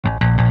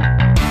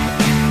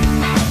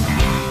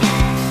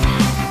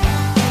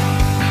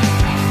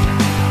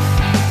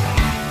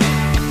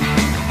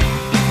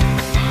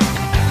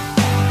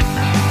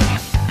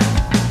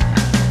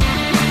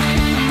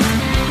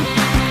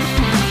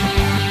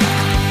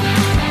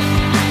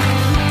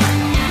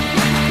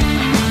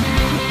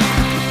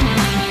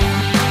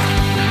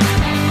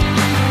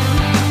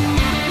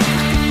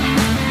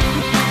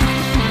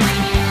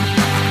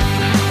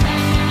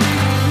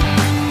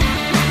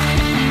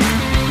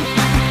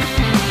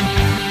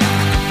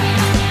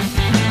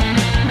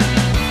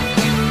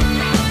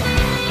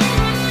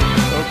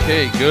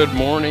Okay, good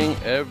morning,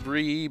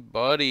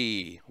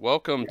 everybody.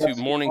 Welcome to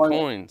Morning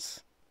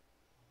Coins.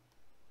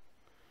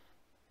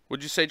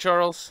 What'd you say,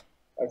 Charles?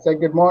 I said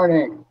good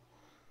morning.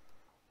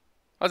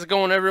 How's it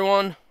going,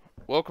 everyone?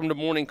 Welcome to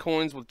Morning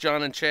Coins with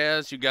John and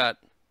Chaz. You got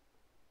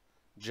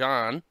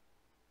John.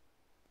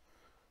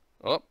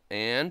 Oh,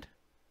 and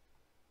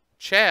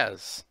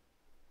Chaz.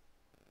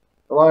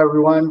 Hello,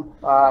 everyone.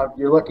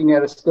 You're looking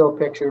at a still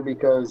picture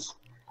because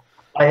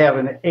I have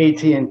an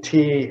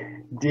AT&T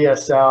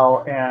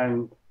DSL,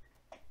 and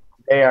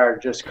they are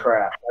just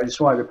crap. I just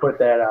wanted to put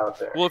that out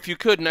there. Well, if you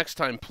could, next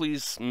time,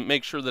 please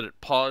make sure that it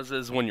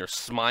pauses when you're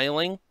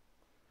smiling.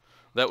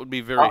 That would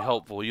be very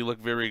helpful. You look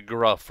very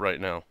gruff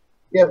right now.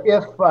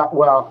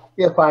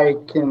 If I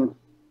can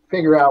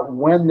figure out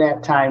when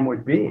that time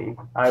would be,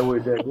 I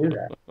would do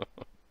that.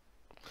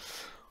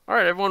 All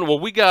right, everyone. Well,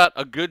 we got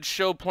a good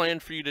show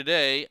planned for you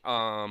today.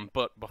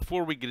 But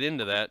before we get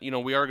into that,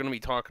 we are going to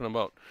be talking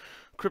about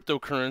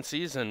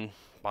cryptocurrencies and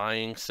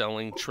buying,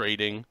 selling,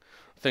 trading,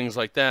 things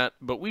like that.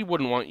 But we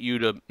wouldn't want you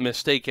to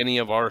mistake any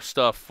of our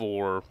stuff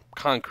for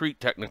concrete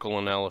technical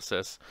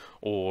analysis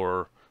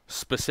or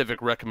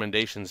specific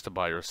recommendations to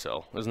buy or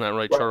sell. Isn't that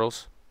right,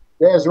 Charles?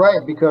 That is right,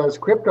 because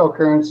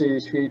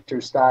cryptocurrencies,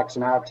 futures, stocks,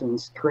 and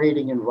options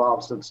trading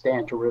involves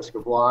substantial risk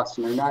of loss,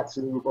 and they're not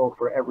suitable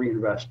for every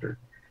investor.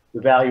 The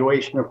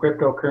valuation of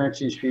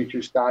cryptocurrencies,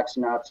 futures, stocks,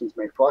 and options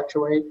may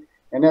fluctuate,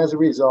 and as a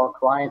result,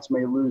 clients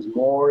may lose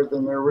more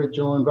than their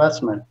original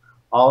investment.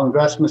 All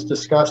investments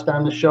discussed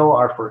on the show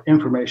are for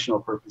informational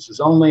purposes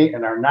only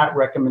and are not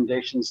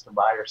recommendations to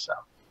buy or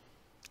sell.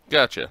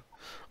 Gotcha.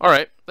 All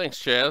right. Thanks,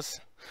 Chaz.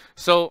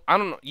 So, I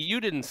don't know.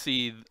 You didn't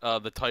see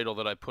the title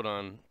that I put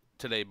on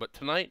today, but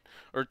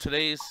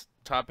today's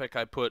topic,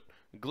 I put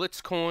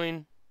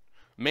Glitzcoin,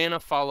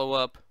 Manna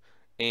follow-up,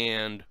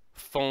 and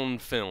phone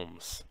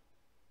films.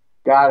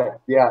 Got it.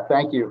 Yeah,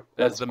 thank you.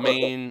 As the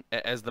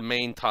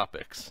main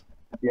topics.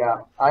 Yeah,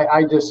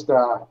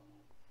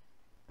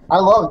 I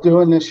love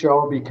doing this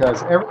show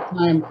because every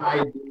time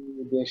I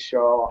do this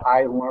show,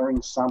 I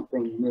learn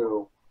something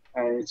new,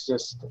 and it's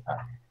just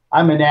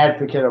I'm an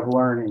advocate of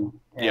learning,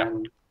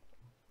 and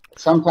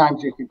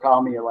sometimes you could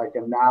call me like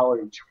a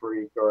knowledge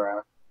freak or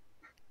a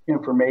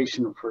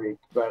information freak,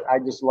 but I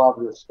just love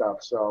this stuff,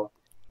 so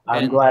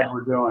I'm glad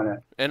we're doing it.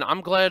 And I'm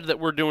glad that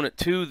we're doing it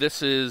too.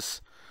 This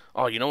is,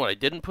 oh, you know what I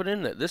didn't put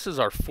in? This is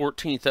our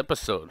 14th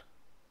episode.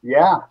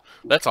 Yeah.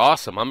 That's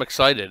awesome. I'm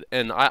excited.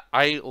 And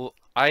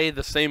I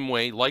the same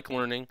way, like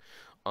learning,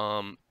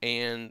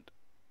 and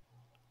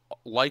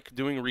like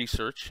doing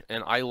research,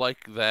 and I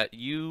like that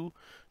you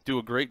do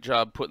a great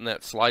job putting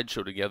that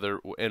slideshow together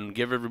and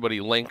give everybody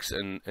links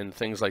and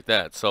things like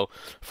that. So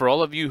for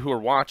all of you who are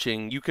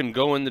watching, you can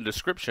go in the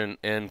description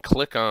and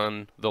click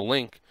on the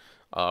link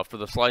for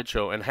the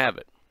slideshow and have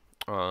it.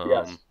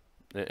 Yes.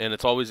 And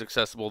it's always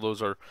accessible.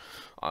 Those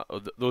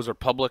are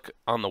public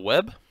on the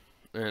web,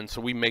 and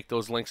so we make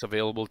those links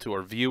available to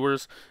our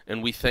viewers,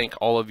 and we thank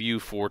all of you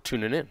for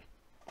tuning in.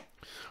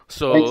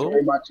 So thanks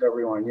very much,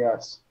 everyone.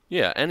 Yes.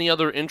 Yeah, any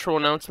other intro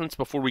announcements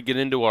before we get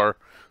into our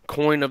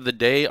coin of the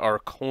day, our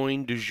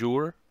coin du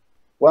jour?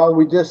 Well,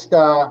 we just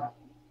the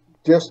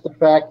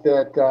fact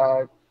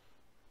that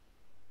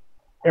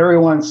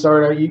everyone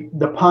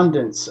the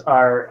pundits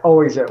are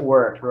always at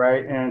work,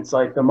 right? And it's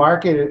like the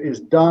market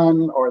is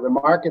done, or the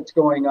market's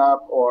going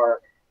up,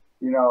 or,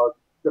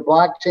 the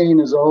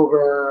blockchain is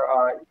over.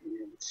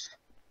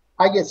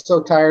 I get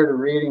so tired of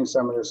reading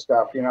some of this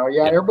stuff,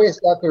 everybody's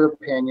got their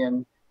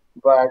opinion,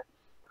 but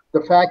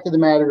the fact of the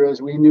matter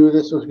is we knew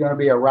this was going to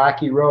be a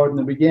rocky road in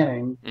the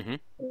beginning,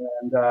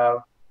 and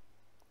the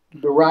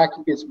rock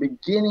is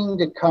beginning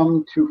to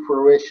come to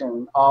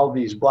fruition, all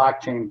these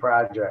blockchain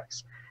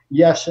projects.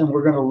 Yes, and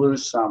we're going to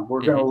lose some.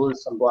 We're going to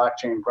lose some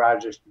blockchain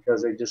projects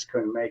because they just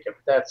couldn't make it.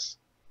 But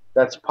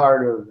that's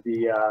part of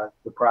the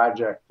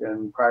project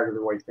and part of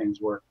the way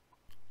things work.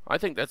 I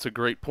think that's a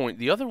great point.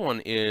 The other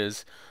one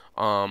is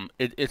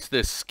it's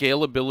this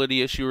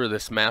scalability issue or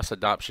this mass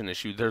adoption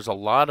issue. There's a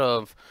lot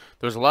of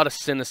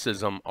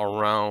cynicism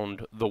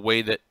around the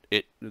way that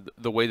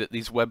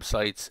these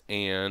websites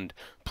and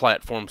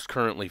platforms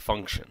currently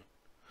function.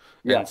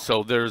 Yeah. And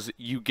so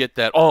you get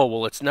that, oh,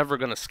 well, it's never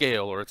going to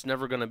scale, or it's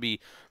never going to be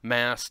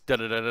mass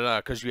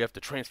because you have to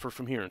transfer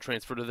from here and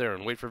transfer to there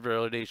and wait for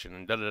validation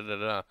and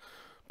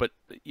But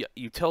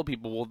you tell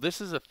people, well, this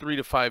is a 3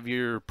 to 5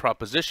 year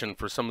proposition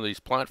for some of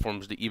these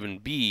platforms to even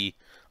be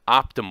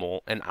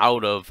optimal and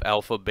out of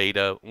alpha,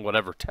 beta,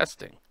 whatever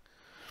testing.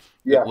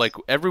 Yeah. Like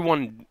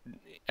everyone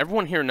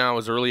here now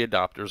is early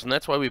adopters, and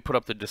that's why we put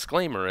up the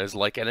disclaimer as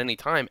like at any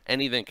time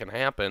anything can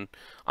happen.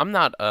 I'm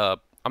not a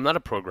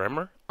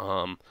programmer.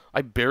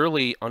 I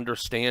barely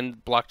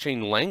understand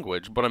blockchain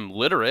language, but I'm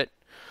literate.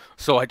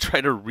 So I try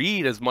to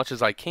read as much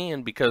as I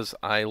can because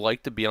I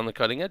like to be on the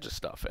cutting edge of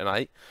stuff. And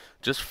I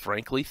just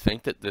frankly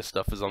think that this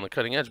stuff is on the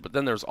cutting edge. But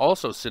then there's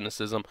also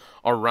cynicism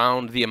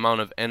around the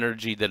amount of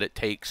energy that it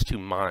takes to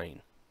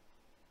mine.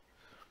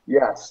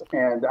 Yes,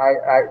 and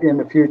I in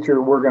the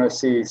future, we're going to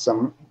see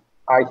some,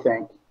 I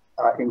think,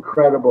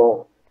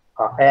 incredible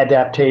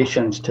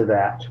adaptations to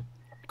that.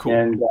 Cool.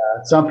 And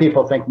some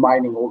people think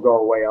mining will go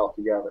away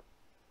altogether.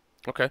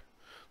 Okay.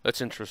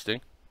 That's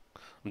interesting.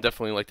 I'd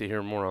definitely like to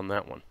hear more on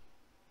that one.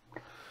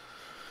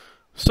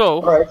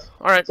 So, All right.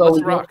 all right, So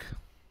let's rock.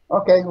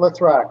 okay, let's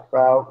rock.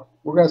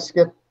 We're going to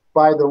skip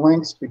by the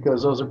links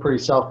because those are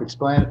pretty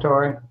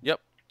self-explanatory.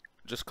 Yep.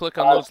 Just click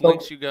on those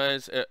links, you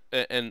guys,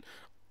 and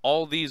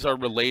all these are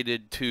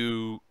related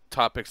to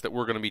topics that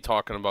we're going to be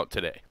talking about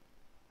today.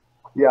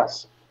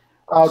 Yes.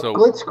 So,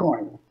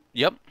 Glitzcoin.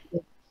 yep.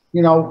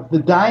 You know, the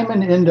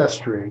diamond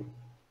industry,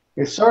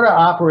 it sort of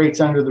operates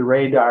under the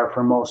radar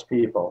for most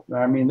people.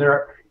 I mean,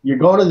 you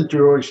go to the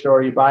jewelry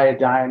store, you buy a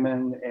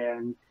diamond,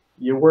 and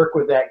you work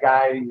with that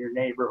guy in your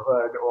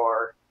neighborhood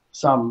or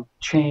some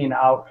chain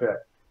outfit.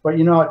 But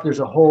you know what?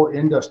 There's a whole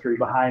industry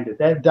behind it.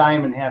 That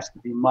diamond has to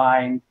be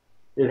mined.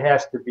 It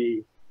has to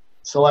be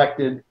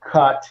selected,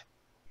 cut,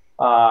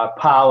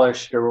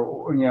 polished,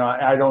 or, you know,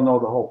 I don't know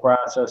the whole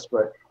process,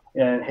 but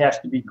and it has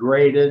to be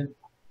graded.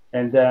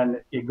 And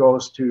then it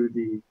goes to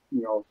the,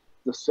 you know,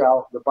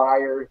 the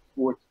buyer,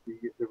 which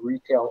the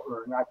retail,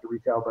 or not the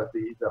retail, but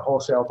the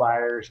wholesale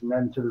buyers, and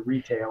then to the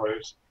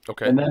retailers,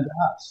 Okay. and then to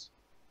us.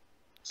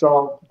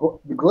 So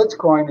the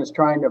Glitzcoin is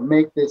trying to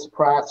make this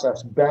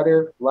process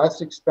better,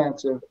 less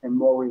expensive, and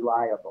more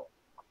reliable.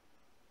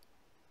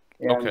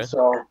 And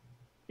so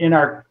in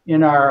our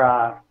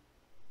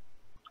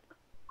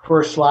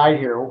first slide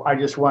here, I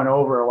just went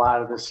over a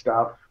lot of this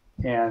stuff,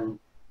 and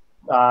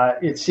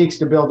it seeks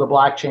to build a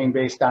blockchain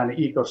based on the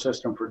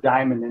ecosystem for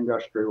diamond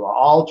industry, where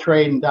all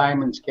trade in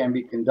diamonds can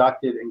be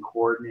conducted and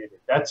coordinated.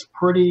 That's a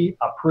pretty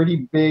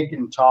big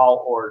and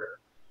tall order.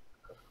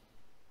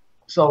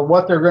 So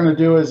what they're going to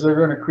do is they're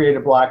going to create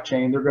a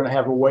blockchain. They're going to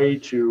have a way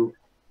to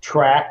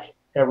track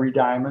every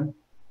diamond.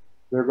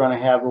 They're going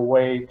to have a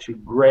way to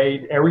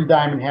grade. Every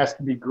diamond has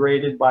to be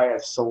graded by a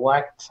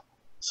selected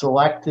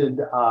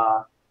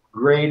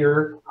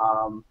grader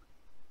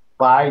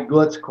by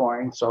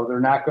Glitzcoin. So they're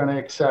not going to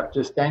accept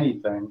just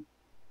anything.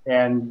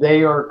 And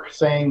they are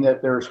saying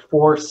that there's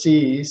 4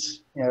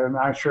 C's, and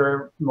I'm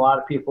sure a lot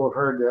of people have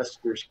heard this.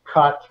 There's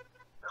cut,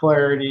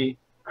 clarity,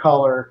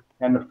 color,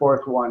 and the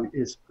 4th one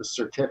is the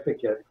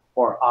certificate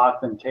or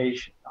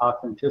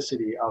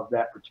authenticity of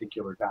that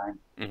particular diamond.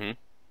 Mm-hmm.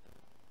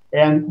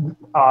 And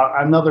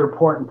another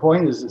important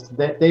point is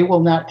that they will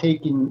not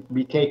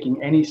be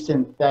taking any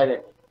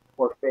synthetic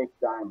or fake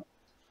diamonds.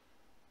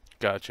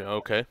 Gotcha.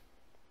 Okay.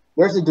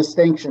 There's a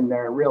distinction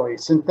there, really.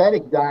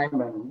 Synthetic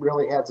diamond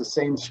really has the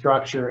same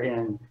structure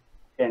and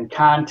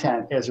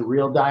content as a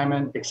real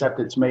diamond, except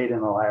it's made in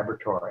a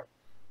laboratory.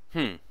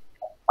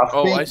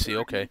 I see.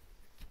 Okay.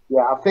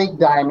 Yeah, a fake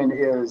diamond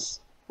is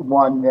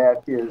one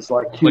that is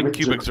like cubic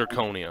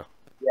zirconia.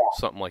 Yeah.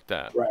 Something like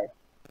that. Right.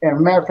 And as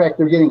a matter of fact,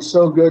 they're getting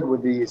so good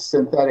with these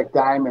synthetic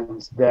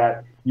diamonds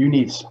that you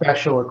need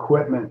special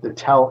equipment to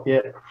tell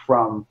it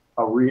from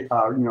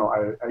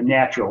a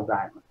natural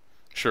diamond.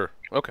 Sure.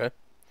 Okay.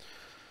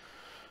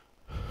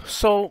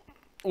 So,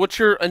 what's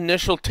your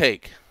initial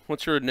take?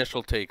 What's your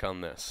initial take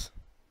on this?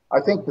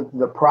 I think that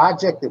the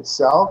project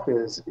itself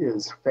is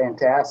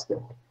fantastic,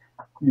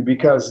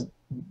 because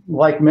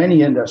like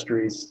many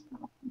industries,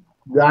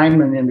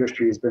 diamond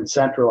industry has been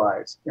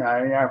centralized.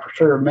 I mean, I'm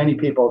sure many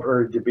people have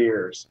heard De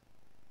Beers,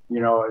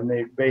 you know, and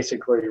they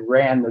basically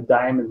ran the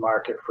diamond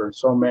market for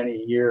so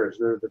many years.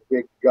 They're the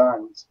big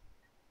guns.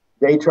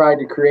 They tried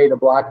to create a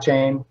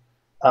blockchain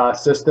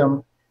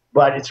system,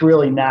 but it's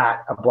really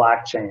not a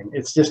blockchain.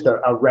 It's just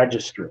a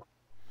registry.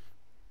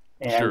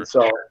 And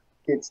so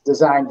it's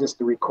designed just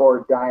to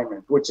record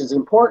diamonds, which is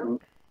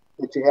important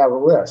that you have a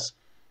list.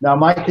 Now,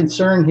 my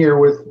concern here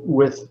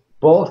with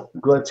both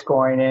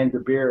Glitzcoin and De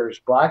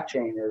Beers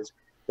blockchain is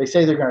they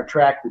say they're going to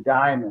track the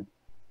diamond.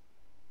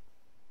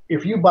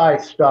 If you buy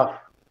stuff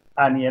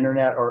on the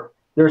internet, or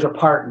there's a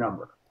part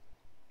number,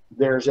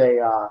 there's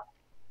a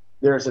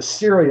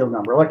serial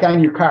number, like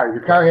on your car.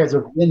 Your car has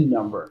a VIN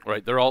number.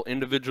 Right, they're all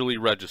individually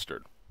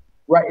registered.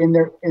 Right, and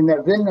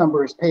that VIN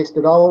number is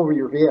pasted all over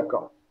your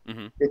vehicle.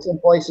 Mm-hmm. It's in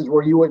places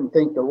where you wouldn't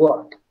think to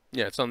look.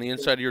 Yeah, it's on the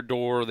inside of your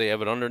door. They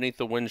have it underneath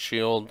the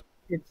windshield.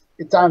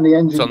 It's on the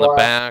engine block. It's on the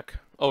back.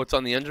 Oh, it's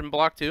on the engine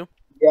block too?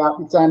 Yeah,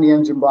 it's on the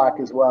engine block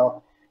as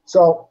well.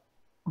 So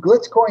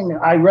Glitzcoin,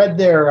 I read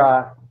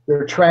their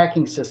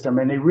tracking system,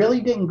 and they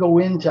really didn't go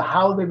into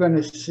how they're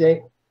going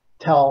to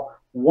tell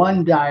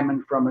one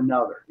diamond from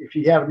another. If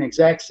you have an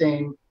exact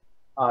same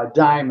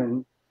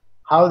diamond,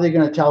 how are they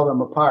going to tell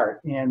them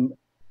apart? And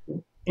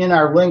in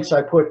our links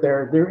I put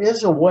there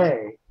is a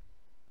way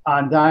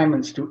on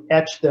diamonds to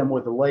etch them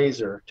with a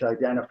laser to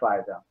identify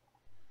them.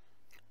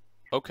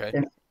 Okay.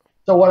 And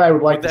so what I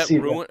would like to see...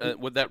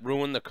 would that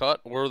ruin the cut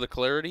or the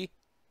clarity?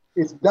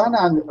 It's done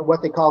on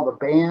what they call the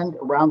band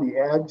around the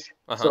edge,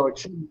 so it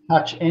shouldn't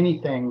touch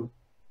anything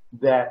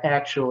that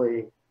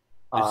actually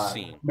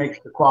makes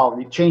the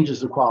quality,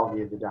 changes the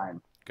quality of the diamond.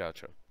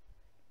 Gotcha.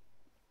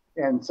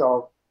 And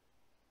so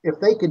if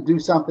they could do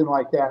something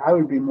like that, I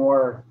would be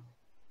more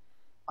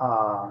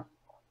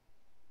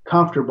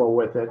comfortable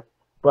with it.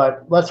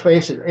 But let's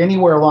face it,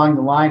 anywhere along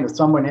the line, if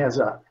someone has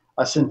a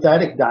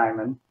synthetic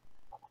diamond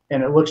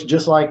and it looks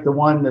just like the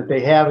one that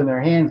they have in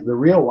their hands, the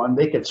real one,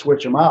 they could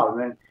switch them out.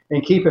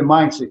 And keep in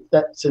mind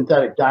that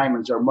synthetic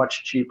diamonds are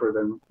much cheaper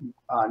than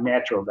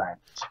natural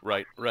diamonds.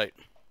 Right, right.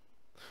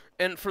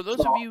 And for those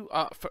of So, you,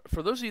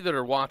 for those of you that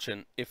are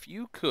watching, if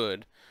you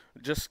could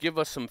just give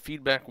us some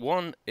feedback.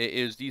 One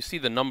is, do you see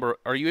the number?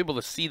 Are you able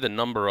to see the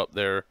number up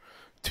there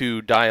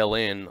to dial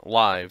in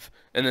live?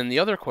 And then the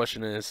other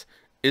question is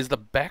the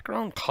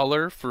background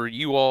color for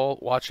you all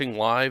watching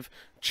live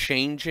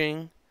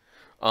changing?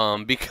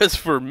 Because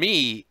for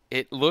me,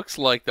 it looks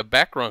like the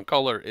background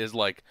color is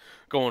like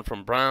going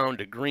from brown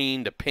to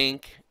green to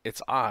pink.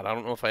 It's odd. I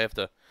don't know if I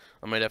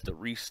might have to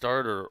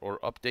restart or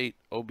update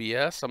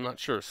OBS. I'm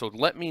not sure. So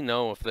let me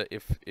know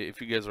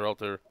if you guys are out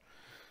there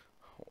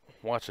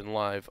watching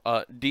live.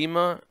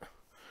 Dima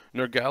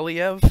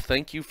Nurgaliev,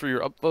 thank you for your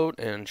upvote,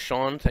 and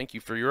Sean, thank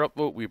you for your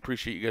upvote. We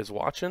appreciate you guys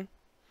watching.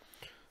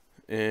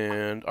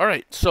 And all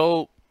right,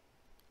 so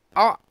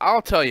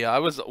I'll tell you,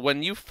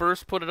 when you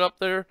first put it up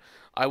there,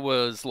 I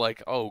was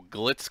like, oh,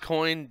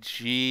 Glitzcoin,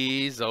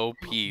 jeez, oh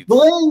Pete.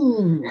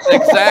 bling!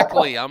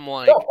 Exactly. I'm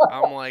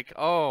like,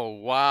 oh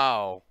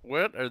wow,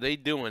 what are they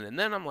doing? And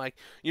then I'm like,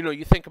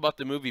 you think about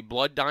the movie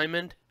Blood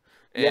Diamond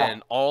Yeah,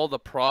 and all the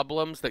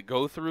problems that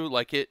go through,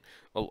 like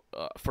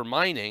for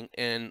mining,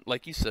 and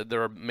like you said,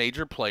 there are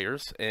major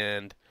players,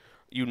 and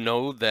you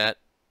know that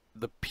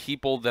the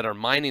people that are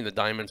mining the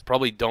diamonds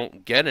probably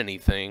don't get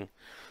anything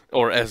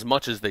or as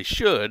much as they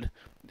should.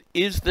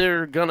 Is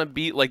there gonna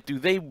be, like, do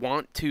they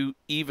want to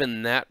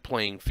even that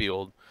playing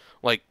field,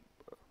 like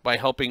by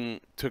helping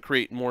to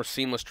create more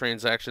seamless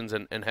transactions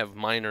and have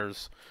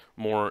miners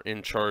more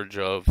in charge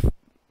of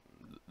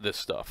this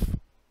stuff?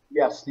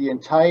 yes, the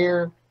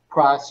entire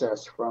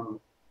process from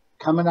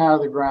coming out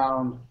of the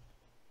ground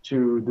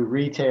to the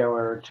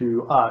retailer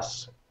to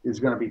us is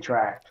going to be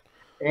tracked.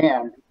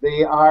 And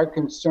they are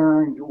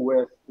concerned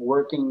with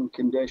working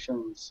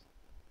conditions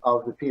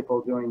of the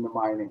people doing the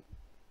mining.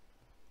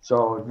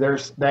 So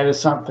that is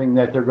something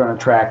that they're going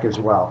to track as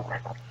well.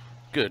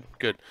 Good,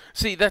 good.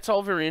 See, that's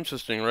all very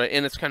interesting, right?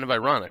 And it's kind of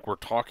ironic. We're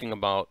talking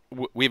about,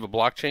 we have a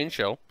blockchain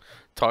show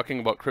talking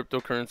about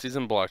cryptocurrencies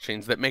and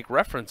blockchains that make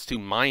reference to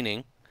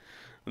mining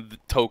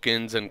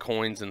tokens and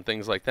coins and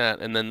things like that.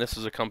 And then this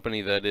is a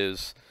company that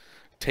is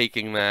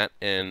taking that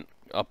and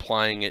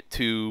applying it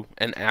to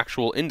an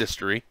actual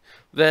industry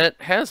that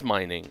has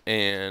mining,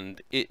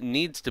 and it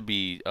needs to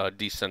be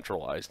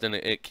decentralized, and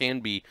it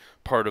can be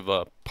part of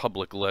a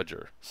public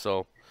ledger.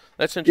 So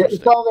that's Yeah, it's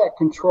interesting. all that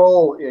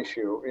control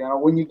issue.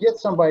 When you get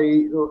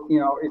somebody,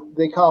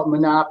 they call it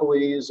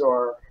monopolies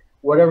or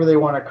whatever they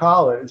want to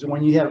call it, is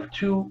when you have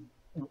too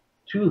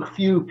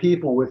few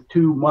people with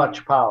too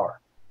much power.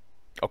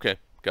 Okay,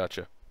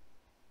 gotcha.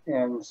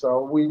 And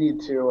so we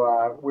need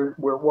to,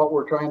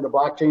 the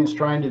blockchain's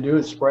trying to do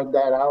is spread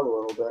that out a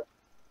little bit.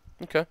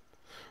 Okay.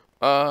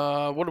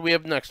 What do we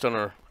have next on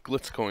our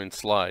Glitzcoin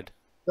slide?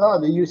 Oh,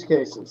 the use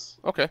cases.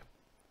 Okay.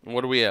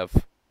 What do we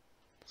have?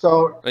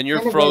 So, And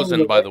you're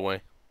frozen, by the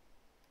way.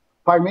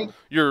 Pardon me?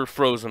 You're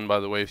frozen, by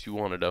the way, if you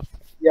wanted to.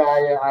 Yeah,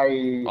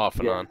 I Off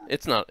and yeah. on.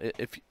 It's not. It's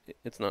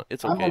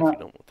okay if you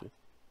don't want to.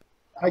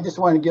 I just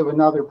want to give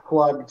another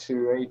plug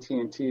to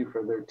AT&T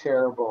for their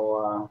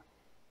terrible.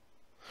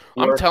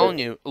 I'm telling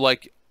you,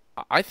 like,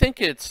 I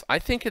think it's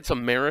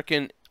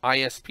American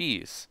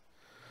ISPs,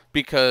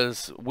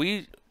 because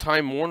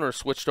Time Warner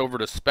switched over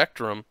to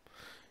Spectrum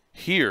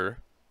here,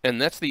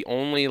 and that's the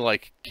only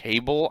like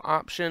cable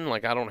option.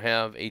 Like, I don't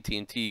have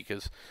AT&T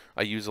because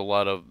I use the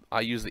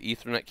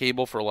Ethernet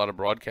cable for a lot of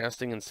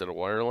broadcasting instead of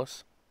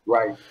wireless.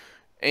 Right.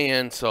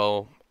 And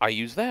so I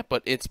use that,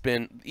 but it's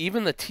been,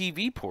 even the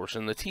TV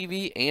portion, the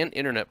TV and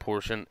internet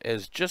portion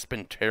has just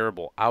been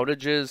terrible.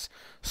 Outages,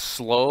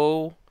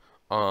 slow,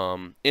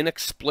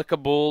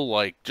 inexplicable,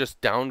 like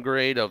just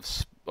downgrade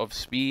of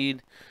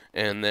speed,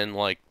 and then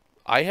like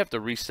I have to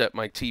reset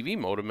my TV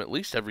modem at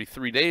least every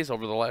 3 days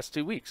over the last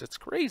 2 weeks. It's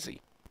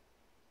crazy.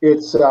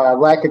 It's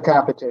lack of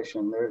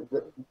competition.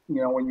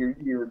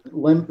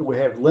 When we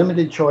have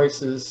limited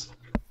choices,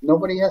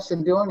 nobody has to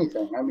do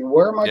anything. I mean,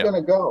 where am I going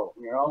to go?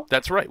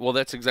 That's right. Well,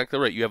 that's exactly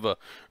right. You have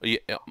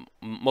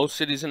most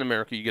cities in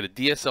America, you get a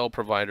DSL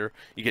provider,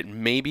 you get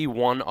maybe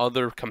one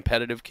other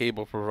competitive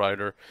cable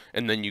provider,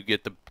 and then you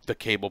get the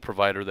cable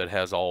provider that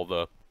has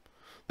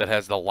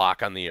the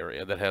lock on the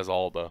area, that has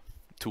all the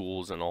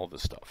tools and all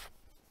this stuff.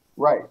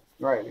 Right.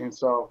 And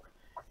so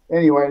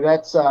anyway,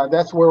 that's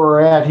where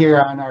we're at here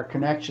on our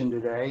connection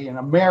today. In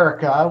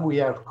America, we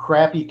have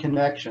crappy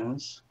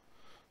connections.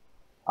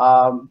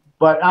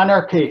 But on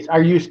our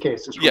use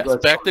cases. Yes,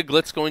 back to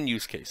Glitzcoin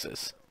use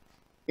cases.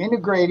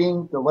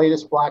 Integrating the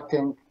latest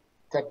blockchain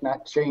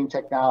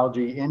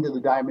technology into the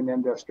diamond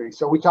industry.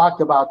 So we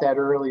talked about that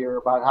earlier,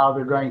 about how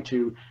they're going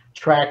to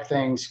track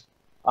things,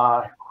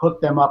 hook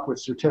them up with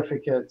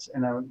certificates,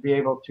 and be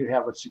able to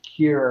have a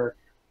secure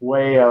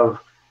way of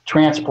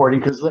transporting,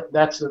 because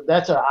that's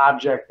an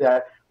object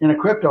that in a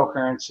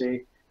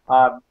cryptocurrency,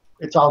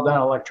 it's all done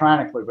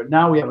electronically. But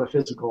now we have a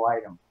physical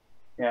item,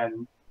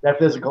 and that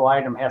physical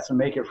item has to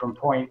make it from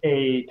point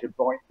A to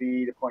point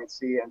B to point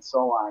C and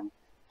so on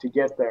to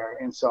get there.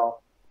 And so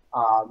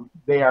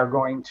they are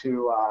going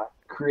to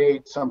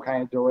create some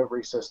kind of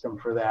delivery system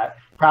for that,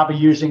 probably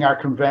using our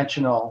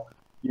conventional,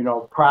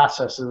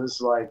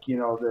 processes like,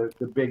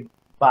 the big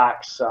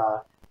box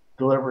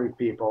delivery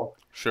people.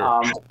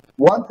 Sure.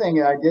 One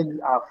thing I did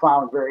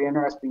found very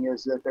interesting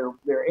is that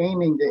they're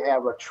aiming to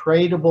have a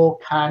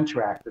tradable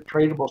contract, a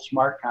tradable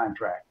smart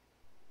contract.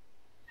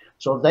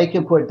 So they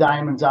can put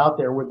diamonds out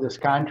there with this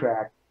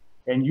contract,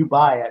 and you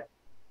buy it,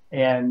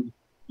 and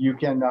you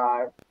can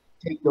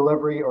take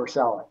delivery or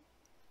sell it.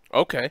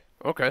 Okay.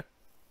 Okay.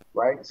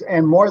 Right,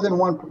 and more than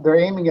one. They're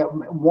aiming at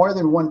more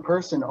than one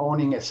person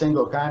owning a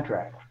single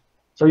contract,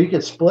 so you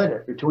could split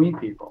it between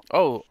people.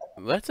 Oh,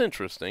 that's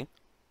interesting.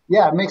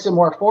 Yeah, it makes it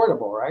more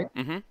affordable, right?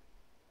 Mm-hmm.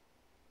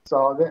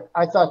 So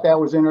I thought that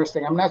was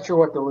interesting. I'm not sure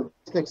what the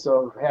logistics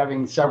of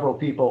having several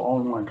people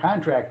own one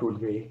contract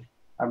would be.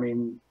 I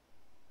mean,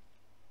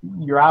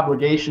 your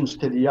obligations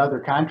to the other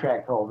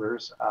contract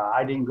holders.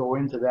 I didn't go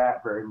into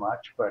that very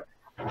much, but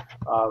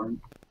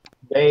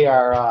they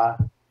are.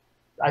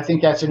 I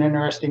think that's an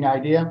interesting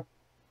idea,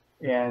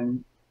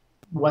 and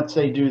once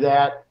they do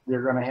that,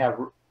 they're going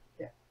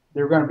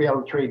to be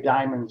able to trade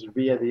diamonds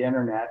via the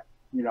internet,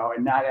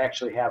 and not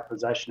actually have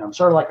possession of them,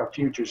 sort of like a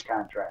futures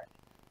contract.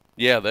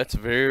 Yeah, that's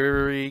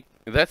very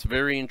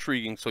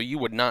intriguing. So you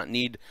would not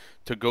need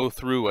to go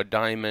through a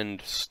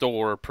diamond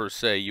store per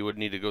se. You would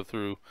need to go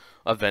through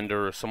a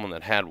vendor or someone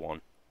that had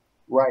one.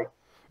 Right.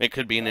 It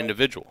could be an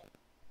individual.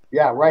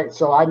 Yeah, right.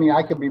 So I mean,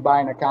 I could be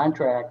buying a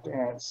contract,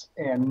 and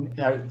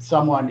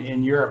someone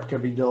in Europe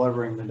could be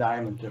delivering the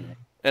diamond to me.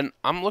 And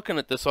I'm looking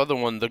at this other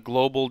one, the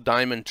Global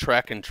Diamond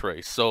Track and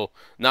Trace. So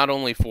not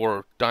only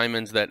for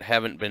diamonds that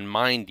haven't been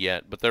mined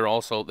yet, but they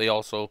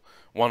also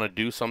want to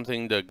do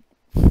something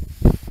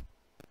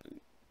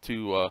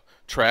to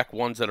track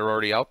ones that are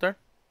already out there.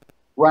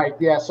 Right.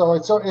 Yeah. So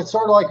it's sort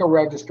of like a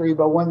registry,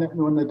 but when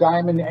the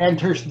diamond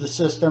enters the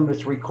system,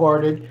 it's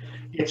recorded.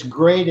 It's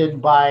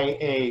graded by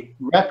a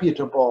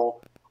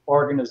reputable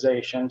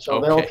organization,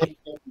 so they'll take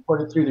it and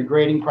put it through the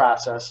grading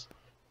process,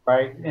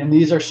 right? And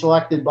these are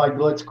selected by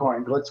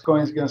Glitzcoin.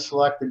 Glitzcoin is going to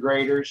select the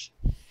graders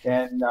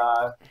and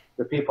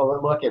the people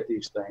that look at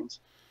these things,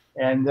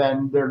 and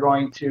then they're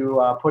going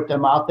to put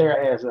them out there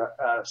as a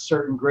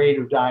certain grade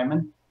of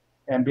diamond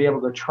and be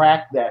able to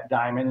track that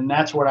diamond. And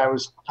that's what I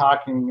was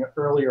talking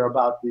earlier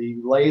about, the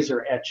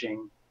laser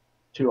etching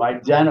to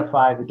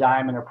identify the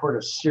diamond or put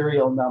a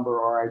serial number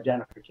or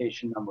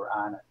identification number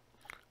on it.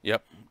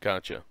 Yep,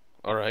 gotcha.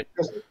 All right.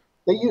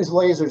 They use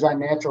lasers on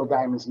natural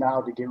diamonds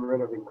now to get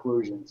rid of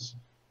inclusions,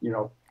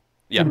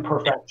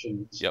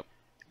 imperfections. Yep.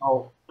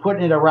 Oh,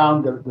 putting it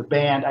around the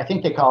band, I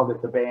think they called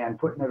it the band.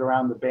 Putting it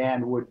around the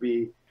band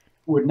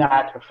would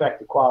not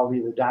affect the quality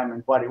of the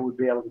diamond, but it would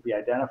be able to be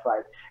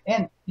identified.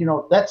 And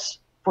that's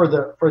for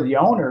the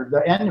owner,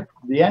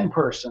 the end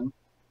person,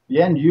 the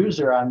end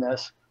user on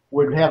this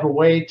would have a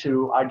way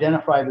to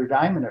identify their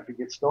diamond if it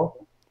gets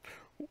stolen.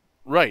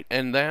 Right,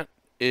 and that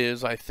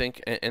is, I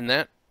think,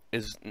 that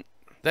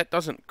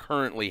doesn't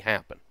currently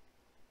happen.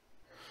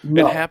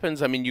 No. It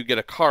happens, I mean, you get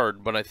a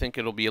card, but I think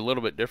it'll be a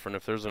little bit different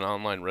if there's an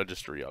online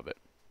registry of it.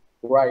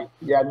 Right.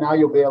 Yeah, now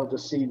you'll be able to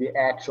see the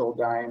actual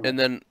diamond. And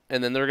then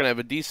they're going to have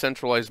a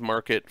decentralized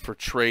market for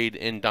trade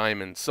in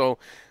diamonds. So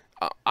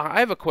I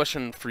have a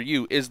question for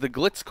you. Is the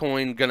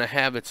Glitzcoin going to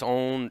have its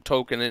own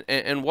token?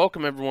 And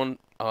welcome everyone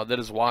that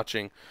is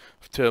watching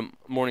to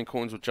Morning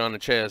Coins with John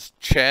and Chaz.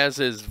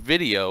 Chaz's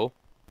video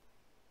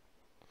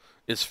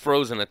is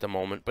frozen at the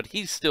moment, but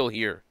he's still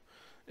here.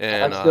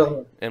 And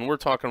and we're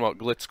talking about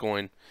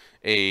Glitzcoin,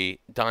 a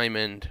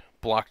diamond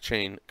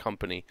blockchain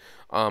company.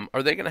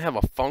 Are they going to have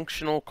a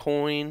functional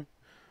coin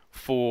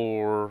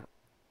for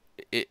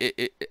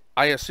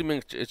I assume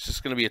it's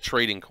just going to be a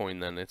trading coin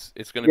then. It's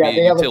going to be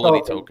a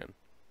utility token.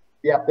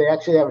 Yeah, they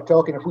actually have a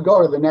token. If we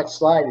go to the next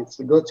slide, it's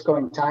the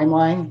Glitzcoin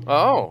timeline.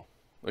 Oh,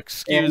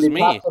 excuse me. And it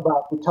talks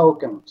about the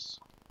tokens.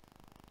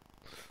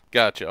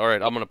 Gotcha. All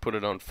right, I'm going to put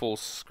it on full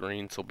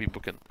screen so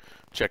people can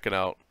check it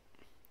out.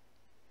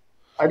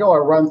 I know I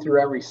run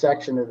through every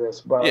section of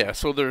this, but yeah.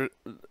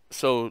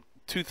 So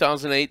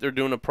 2008, they're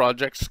doing a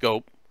project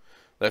scope.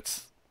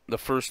 That's the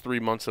first 3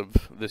 months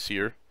of this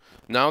year.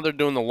 Now they're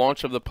doing the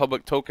launch of the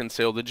public token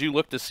sale. Did you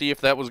look to see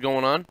if that was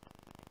going on?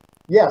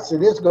 Yes,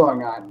 it is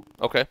going on.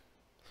 Okay.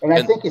 And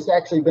I think it's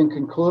actually been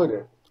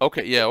concluded.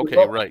 Okay, yeah,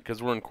 okay, right,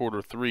 because we're in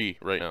Q3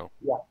 right now.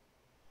 Yeah.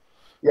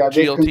 Yeah.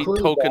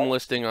 GLT token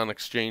listing on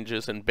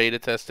exchanges and beta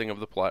testing of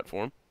the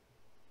platform.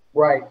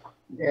 Right.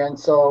 And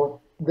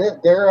so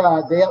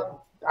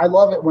I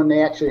love it when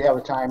they actually have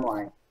a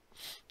timeline.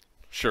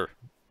 Sure.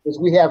 Because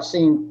we have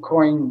seen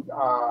coin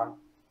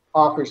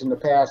offers in the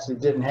past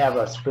that didn't have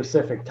a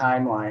specific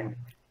timeline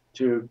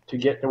to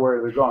get to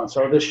where they're going.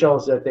 So this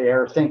shows that they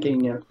are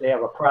thinking, they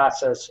have a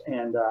process,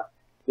 and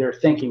they're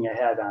thinking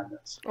ahead on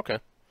this. Okay.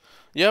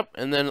 Yep.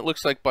 And then it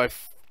looks like by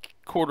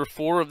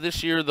Q4 of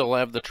this year, they'll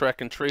have the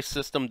track and trace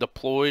system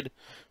deployed,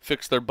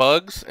 fix their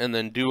bugs, and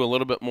then do a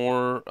little bit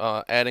more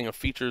adding of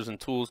features and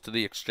tools to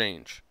the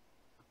exchange.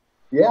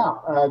 Yeah,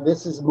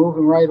 this is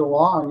moving right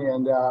along,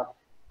 and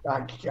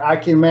I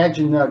can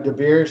imagine De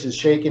Beers is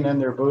shaking in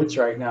their boots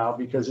right now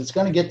because it's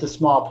going to get the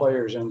small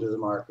players into the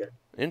market.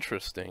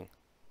 Interesting.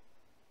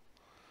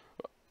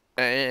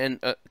 And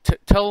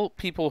tell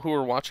people who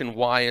are watching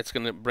why it's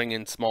going to bring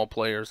in small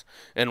players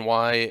and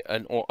why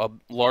a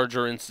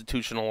larger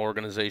institutional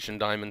organization,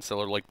 diamond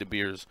seller like De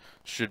Beers,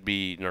 should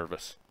be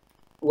nervous.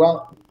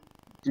 Well,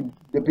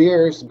 De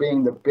Beers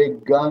being the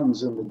big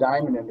guns in the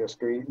diamond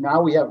industry,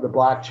 now we have the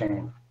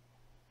blockchain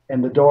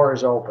and the door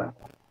is open.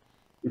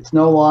 It's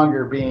no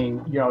longer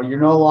being, you're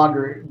no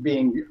longer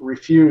being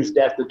refused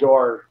at the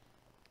door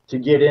to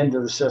get into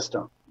the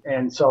system.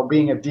 And so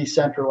being a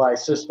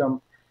decentralized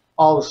system,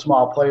 all the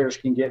small players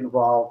can get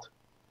involved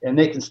and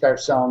they can start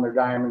selling their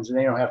diamonds and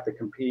they don't have to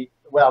compete.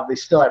 Well, they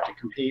still have to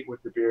compete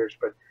with De Beers,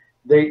 but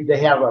they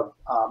have a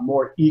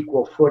more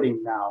equal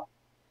footing now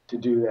to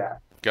do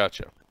that.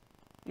 Gotcha.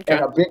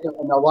 And Okay.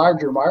 a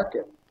larger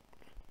market,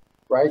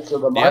 right? So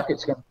the Yeah.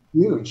 market's going to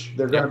be huge.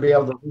 They're going Yep. to be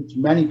able to reach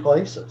many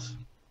places.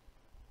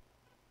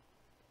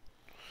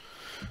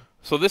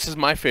 So this is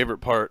my favorite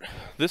part.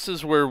 This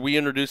is where we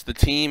introduce the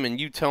team, and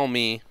you tell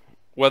me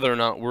whether or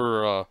not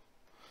we're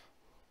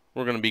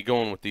going to be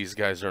going with these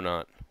guys or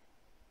not.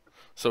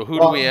 So who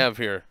do we Well, have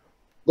here?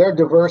 they're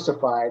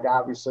diversified,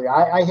 obviously.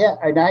 I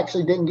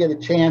actually didn't get a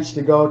chance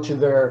to go to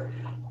their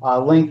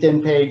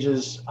LinkedIn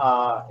pages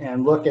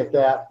and look at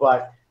that,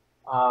 but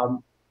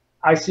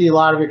I see a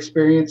lot of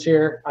experience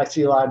here. I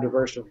see a lot of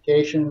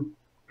diversification.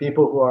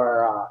 People who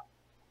are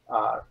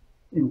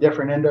in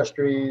different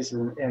industries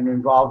and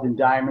involved in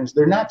diamonds.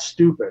 They're not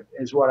stupid,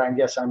 is what I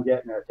guess I'm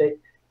getting at.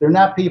 They're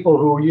not people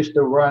who used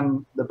to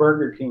run the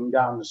Burger King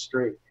down the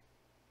street.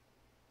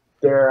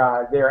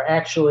 They're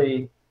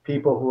actually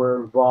people who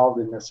are involved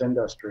in this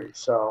industry.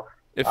 So,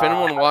 If uh,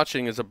 anyone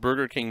watching is a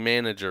Burger King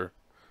manager,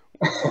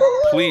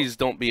 please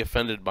don't be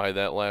offended by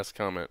that last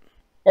comment.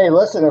 hey,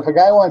 listen, if a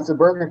guy wants a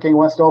Burger King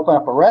wants to open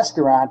up a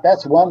restaurant,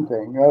 that's one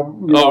thing. Oh,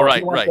 If he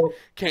right, wants right. a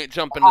Can't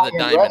jump into the high-end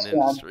diamond restaurant,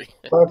 industry.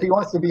 but if he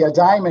wants to be a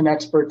diamond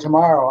expert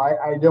tomorrow,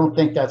 I don't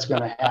think that's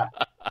going to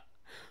happen.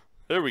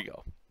 There we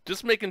go.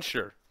 Just making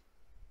sure.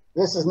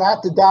 This is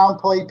not to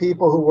downplay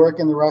people who work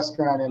in the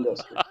restaurant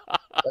industry.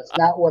 That's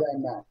not what I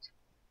meant.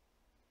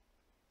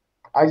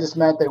 I just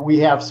meant that we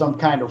have some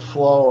kind of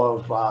flow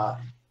of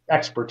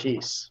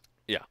expertise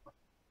Yeah.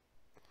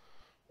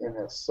 in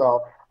this.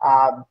 So,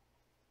 and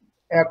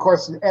of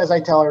course, as I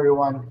tell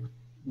everyone,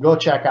 go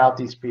check out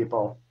these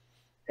people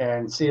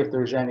and see if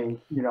there's any,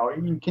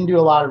 you can do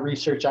a lot of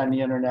research on the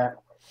internet.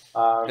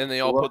 And they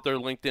all put their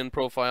LinkedIn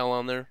profile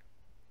on there?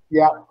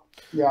 Yeah.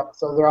 Yeah.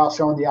 So they're all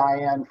showing the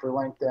IN for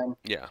LinkedIn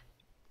Yeah.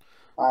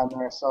 on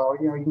there. So,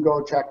 you can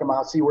go check them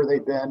out, see where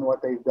they've been,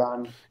 what they've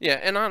done. Yeah,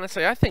 and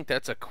honestly, I think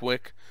that's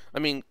I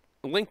mean,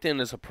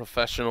 LinkedIn is a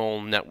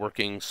professional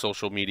networking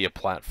social media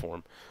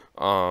platform.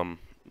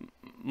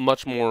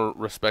 Much more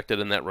respected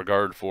in that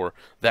regard for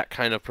that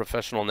kind of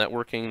professional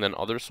networking than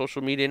other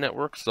social media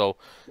networks. So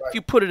if Right.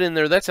 you put it in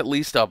there, that's at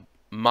least a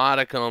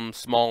modicum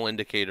small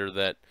indicator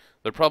that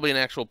they're probably an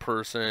actual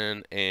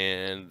person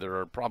and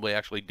they're probably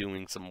actually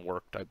doing some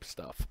work type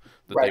stuff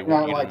that they Right.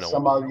 want Not you to like know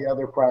some about. of the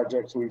other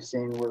projects we've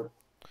seen where,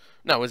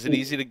 Now, is it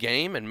easy to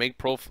game and make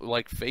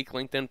like fake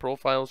LinkedIn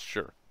profiles?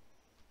 Sure.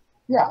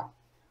 yeah.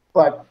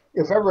 But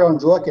if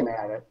everyone's looking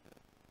at it,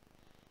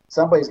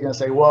 somebody's going to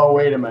say, "Whoa,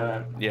 wait a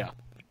minute. Yeah.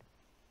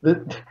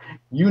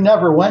 You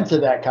never went to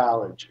that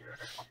college."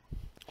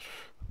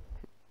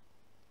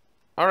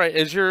 All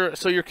right.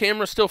 So your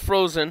camera's still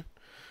frozen?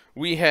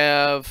 We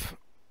have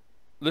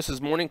this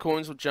is Morning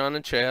Coins with John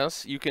and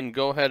Chaz. You can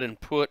go ahead and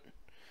put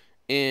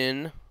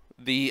in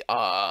the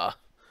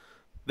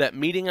that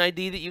meeting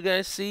ID that you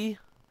guys see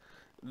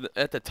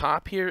at the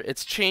top here.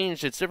 It's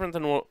changed. It's different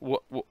than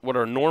what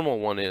our normal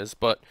one is,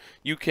 but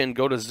you can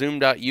go to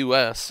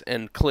zoom.us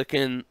and click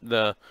in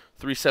the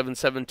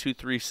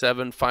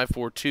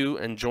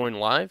 377-237-542 and join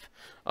live.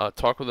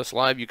 Talk with us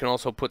live. You can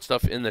also put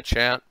stuff in the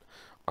chat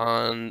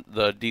on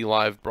the D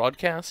Live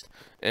broadcast.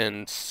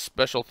 And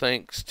special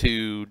thanks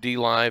to D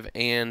Live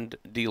and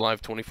D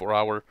Live 24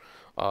 Hour,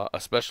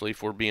 especially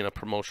for being a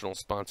promotional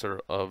sponsor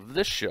of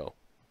this show.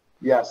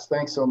 Yes,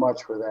 thanks so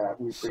much for that.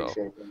 We So,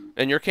 appreciate it.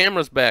 and your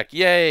camera's back.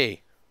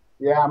 Yay!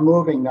 Yeah, I'm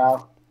moving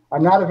now.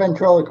 I'm not a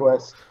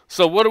ventriloquist.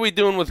 So what are we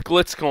doing with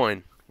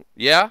Glitzcoin?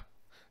 Yeah?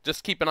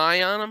 Just keep an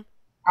eye on them?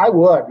 I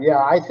would, yeah.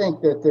 I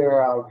think that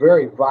they're a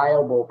very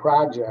viable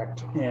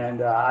project,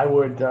 and I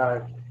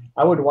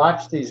would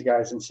watch these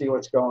guys and see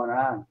what's going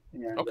on.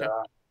 And Okay.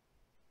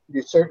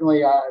 you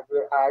certainly,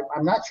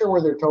 I'm not sure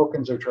where their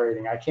tokens are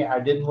trading. I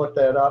didn't look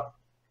that up,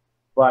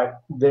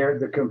 but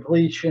the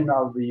completion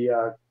of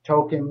the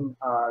token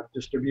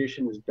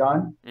distribution is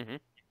done. Mm-hmm.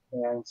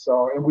 And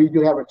we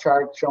do have a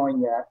chart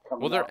showing that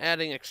coming Well, they're up.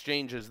 adding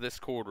exchanges this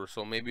quarter,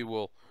 so maybe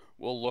we'll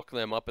look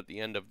them up at the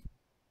end of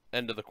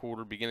the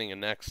quarter, beginning of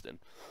next, and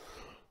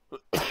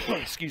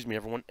excuse me,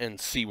 everyone, and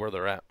see where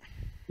they're at.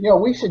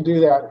 We should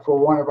do that for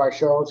one of our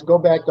shows. Go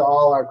back to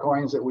all our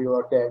coins that we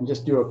looked at and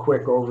just do a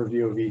quick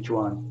overview of each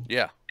one.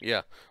 Yeah,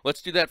 yeah.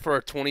 Let's do that for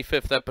our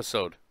 25th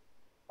episode.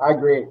 I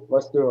agree.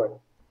 Let's do it.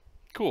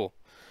 Cool.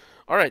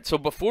 All right, so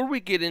before we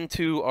get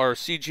into our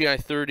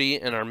CGI 30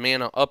 and our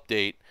Manna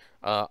update,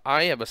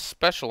 I have a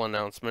special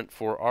announcement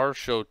for our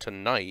show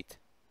tonight,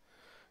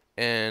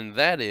 and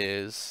that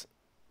is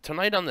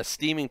tonight on the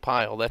Steaming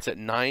Pile. That's at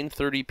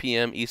 9:30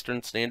 p.m.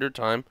 Eastern Standard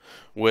Time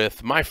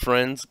with my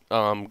friends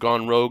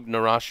Gone Rogue,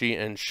 Narashi,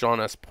 and Sean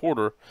S.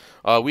 Porter.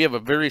 We have a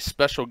very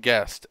special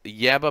guest,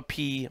 Yabba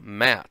P.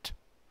 Matt.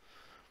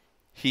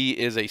 He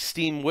is a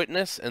Steam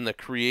witness and the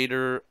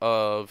creator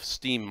of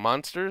Steam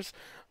Monsters.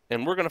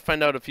 And we're going to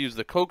find out if he's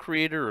the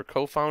co-creator or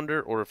co-founder,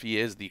 or if he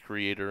is the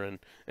creator and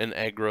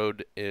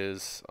Aggroed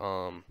is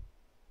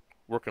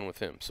working with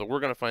him. So we're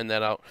going to find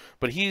that out.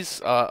 But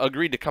he's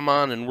agreed to come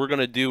on, and we're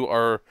going to do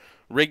our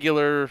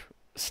regular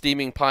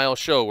Steaming Pile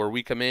show where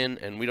we come in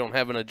and we don't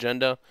have an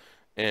agenda,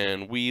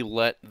 and we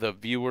let the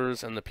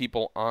viewers and the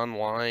people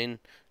online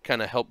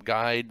kind of help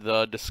guide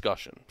the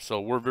discussion. So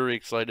we're very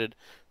excited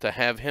to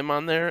have him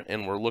on there,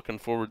 and we're looking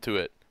forward to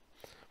it.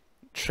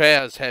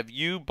 Chaz, have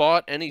you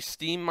bought any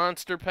Steam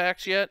Monster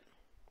packs yet?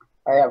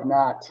 I have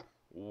not.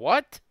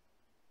 What?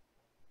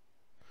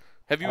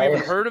 Have you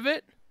even heard of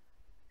it?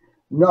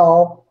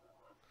 No.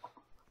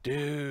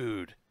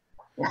 Dude.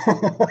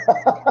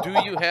 Do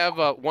you have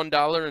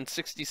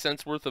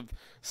 $1.60 worth of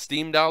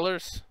Steam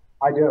dollars?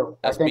 I do.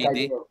 SBD? I think I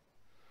do.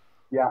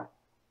 Yeah.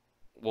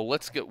 Well,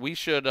 you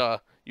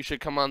should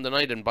come on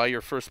tonight and buy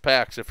your first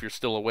packs if you're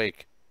still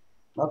awake.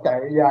 Okay,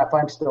 yeah, if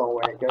I'm still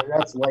awake.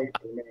 That's late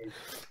for me.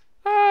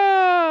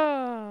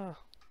 Ah.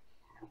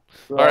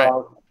 So, all right.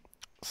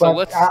 So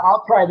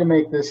I'll try to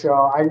make this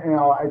show.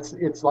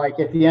 It's like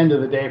at the end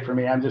of the day for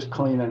me, I'm just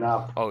cleaning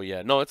up. Oh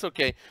yeah, no, it's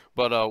okay.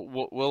 But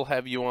we'll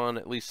have you on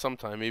at least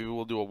sometime. Maybe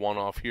we'll do a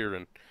one-off here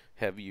and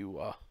have you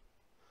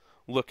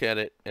look at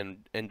it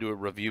and do a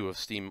review of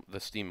the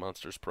Steam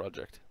Monsters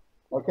project.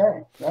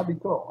 Okay, that'd be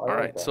cool. All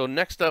right. So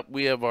next up,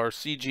 we have our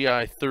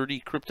CGI 30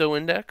 crypto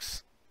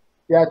index.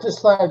 Yeah,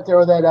 just thought I'd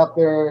throw that up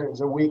there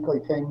as a weekly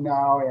thing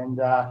now, and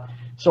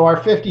so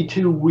our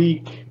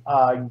 52-week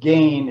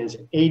gain is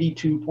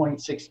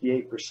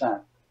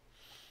 82.68%.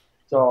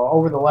 So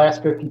over the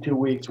last 52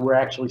 weeks, we're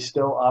actually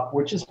still up,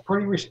 which is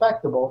pretty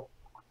respectable,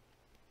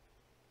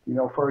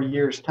 for a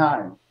year's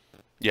time.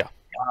 Yeah.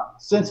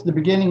 Since the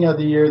beginning of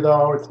the year,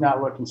 though, it's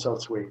not looking so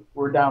sweet.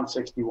 We're down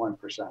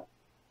 61%.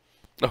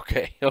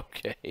 Okay.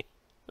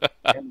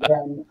 And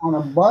then on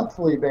a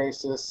monthly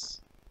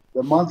basis,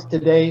 the month to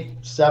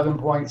date,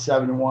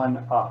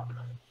 7.71 up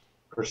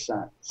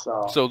 %.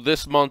 So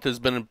this month has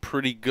been a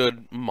pretty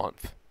good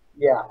month.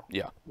 Yeah.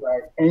 Yeah.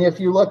 Right. And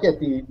if you look at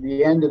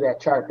the end of that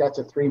chart, that's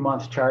a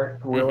 3-month chart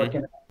we're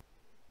looking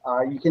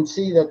at. You can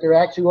see that there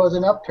actually was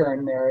an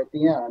upturn there at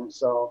the end.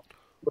 So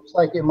looks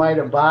like it might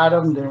have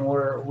bottomed, and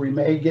we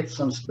may get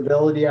some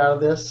stability out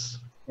of this.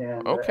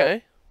 And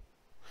okay.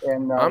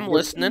 I'm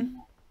listening.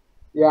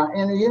 Yeah,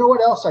 and you know what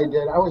else I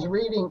did? I was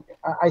reading.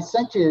 I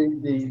sent you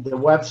the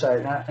website,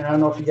 and I don't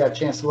know if you got a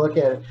chance to look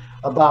at it,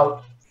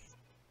 about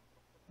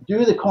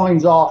do the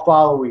coins all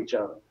follow each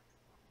other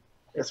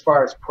as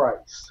far as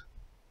price?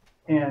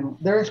 And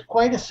there's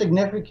quite a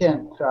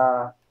significant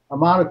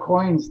amount of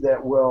coins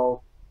that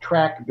will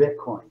track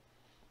Bitcoin.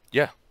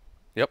 Yeah.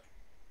 Yep.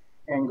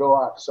 And go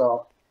up.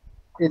 So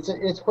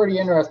it's pretty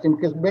interesting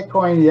because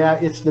Bitcoin, yeah,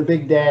 it's the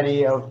big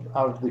daddy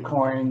of the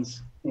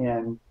coins,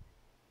 and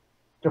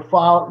to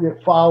follow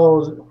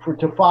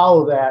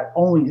that,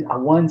 only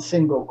one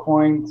single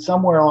coin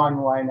somewhere along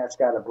the line that's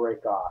got to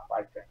break off,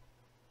 I think.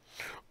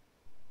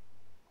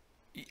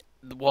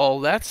 Well,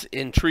 that's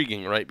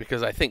intriguing, right?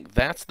 Because I think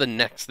that's the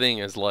next thing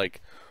is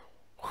like,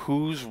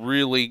 who's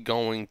really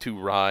going to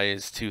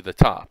rise to the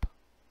top?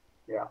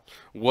 Yeah.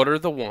 What are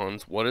the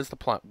ones? What are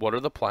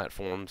the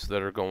platforms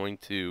that are going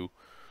to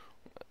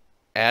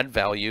add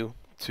value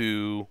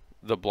to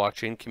the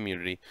blockchain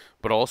community,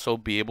 but also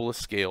be able to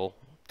scale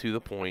to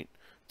the point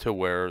to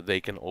where they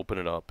can open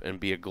it up and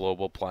be a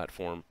global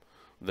platform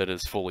that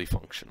is fully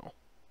functional?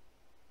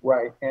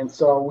 Right, and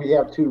so we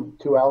have two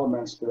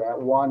elements to that.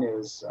 One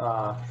is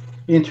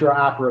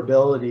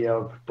interoperability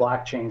of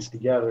blockchains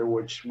together,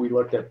 which we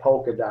looked at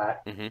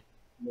Polkadot, at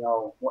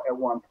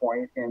one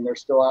point, and they're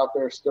still out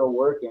there, still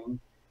working,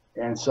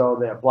 and so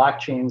that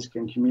blockchains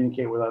can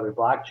communicate with other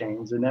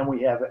blockchains. And then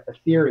we have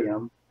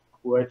Ethereum,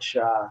 which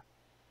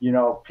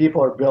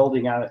people are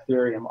building on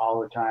Ethereum all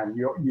the time.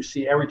 You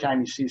see, every time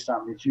you see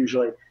something, it's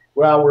usually,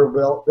 well, we're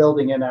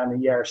building it on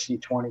the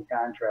ERC-20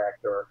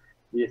 contract or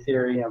the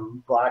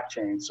Ethereum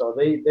blockchain. So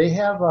they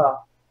have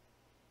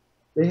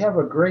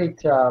a great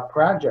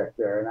project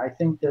there, and I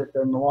think that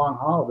in the long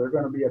haul they're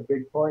going to be a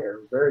big player,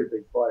 very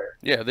big player.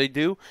 Yeah, they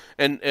do.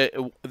 And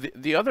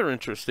the other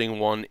interesting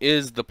one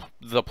is the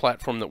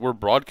platform that we're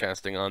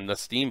broadcasting on, the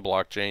Steam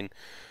blockchain.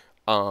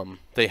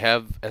 They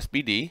have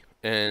SBD,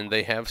 and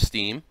they have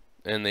Steam,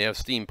 and they have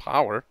Steam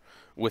Power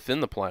within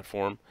the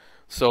platform.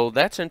 So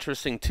that's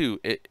interesting too.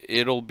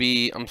 It'll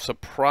be, I'm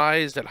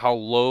surprised at how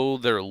low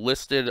they're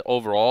listed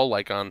overall,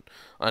 like on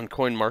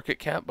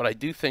CoinMarketCap, but I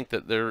do think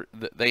that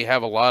they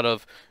have a lot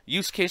of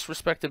use case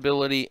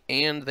respectability,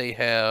 and they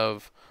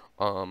have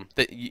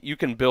that you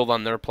can build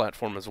on their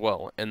platform as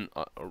well. And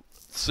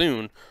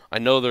soon, I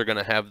know they're going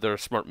to have their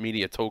smart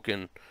media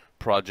token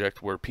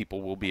project where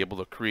people will be able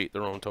to create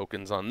their own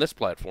tokens on this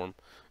platform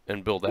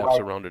and build apps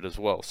Right. around it as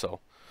well. So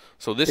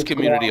this It's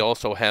community growing.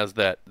 also has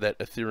that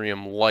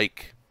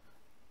Ethereum-like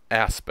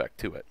aspect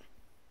to it.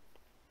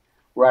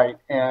 Right.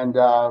 And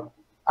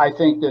I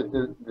think that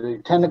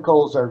the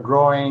tentacles are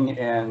growing,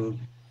 and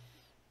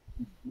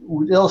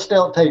it'll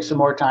still take some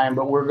more time,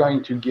 but we're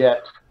going to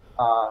get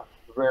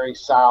very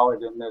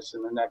solid in this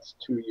in the next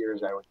 2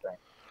 years, I would think.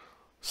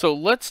 So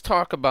let's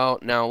talk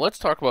about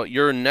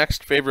your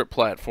next favorite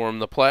platform,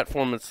 the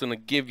platform that's going to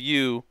give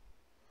you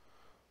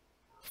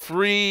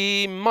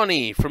free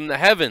money from the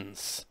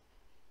heavens,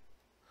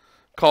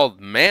 called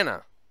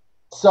Manna.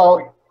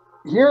 So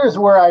here's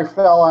where I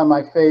fell on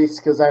my face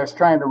because I was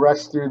trying to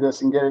rush through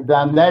this and get it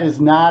done. That is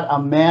not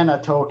a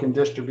Manna token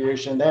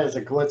distribution. That is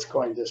a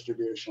Glitzcoin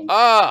distribution.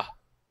 Ah,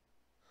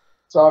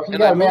 So if you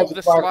and I got a moved magic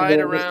the marker slide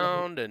there, just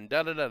around and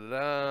da da da da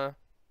da.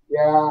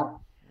 yeah,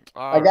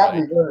 I All got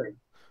me right. worried.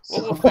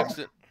 Well, we'll So fix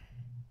it.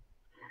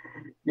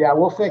 yeah,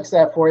 we'll fix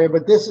that for you.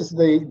 But this is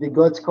the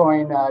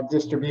Glitzcoin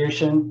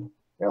distribution.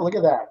 Yeah, look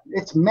at that.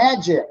 It's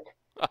magic.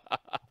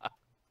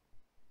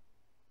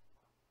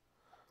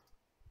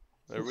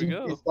 There we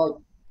go. It's like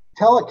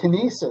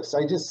telekinesis.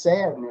 I just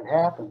say it and it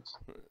happens.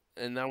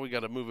 And now we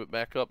got to move it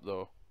back up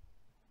though,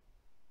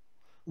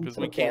 because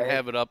It's we can't okay.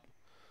 have it up.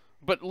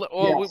 But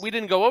Yes. we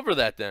didn't go over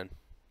that then.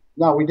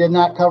 No, we did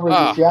not cover this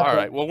Ah, yet. all But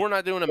right. Well, we're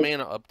not doing a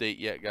Mana update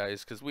yet,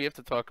 guys, because we have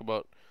to talk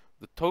about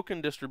the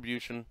token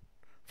distribution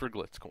for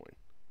Glitzcoin.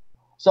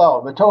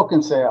 so the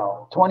token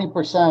sale,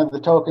 20% of the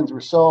tokens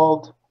were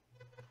sold.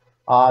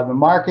 The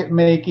market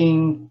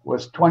making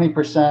was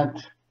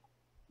 20%.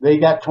 They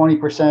got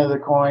 20% of the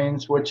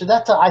coins, which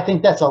I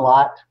think that's a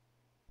lot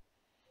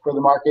for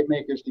the market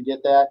makers to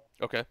get that.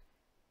 Okay.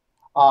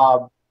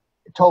 Uh,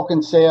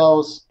 Token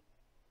sales,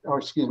 or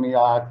excuse me,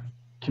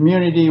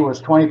 community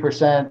was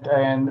 20%,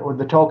 and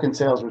the token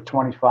sales were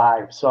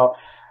 25. So,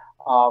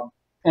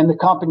 and the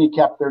company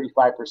kept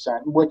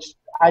 35%, which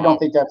I don't Wow.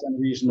 think that's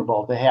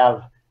unreasonable to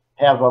have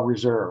a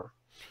reserve.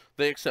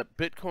 They accept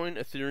Bitcoin,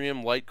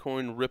 Ethereum,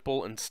 Litecoin,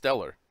 Ripple, and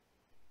Stellar.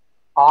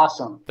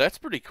 Awesome. That's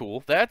pretty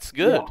cool. That's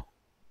Yeah, good.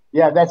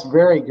 yeah, that's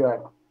very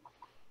good.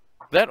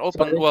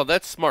 So Well,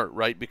 that's smart,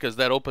 right? Because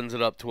that opens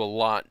it up to a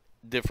lot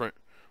different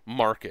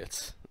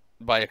markets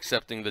by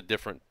accepting the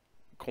different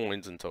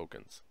coins and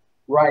tokens.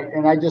 right,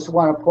 and I just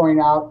want to point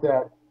out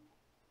that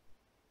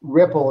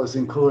Ripple is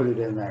included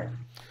in there.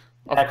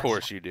 Of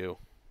course you do.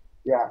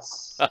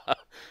 Yes.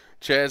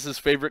 Chaz's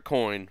favorite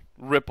coin,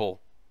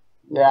 Ripple.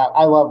 Yeah,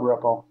 I love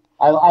Ripple.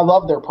 I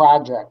love their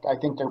project. I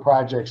think their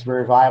project's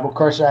very viable. Of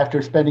course,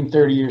 after spending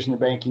 30 years in the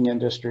banking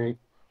industry,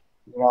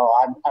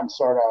 I'm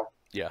sort of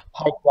Yeah.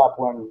 hyped up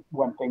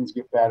when things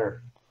get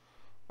better.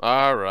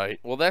 All right.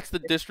 Well, that's the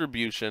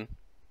distribution.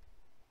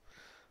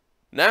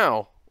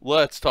 Now,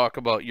 let's talk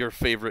about your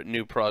favorite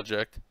new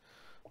project,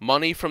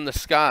 Money from the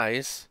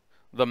Skies,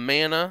 the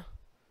Manna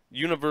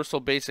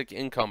Universal Basic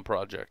Income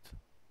Project.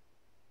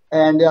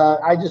 And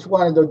I just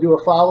wanted to do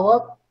a follow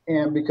up,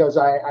 and because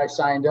I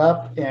signed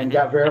up and Mhm.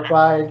 got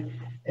verified,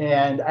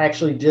 and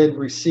actually did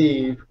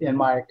receive in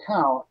my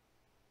account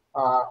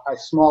a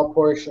small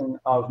portion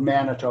of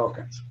Mana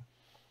tokens.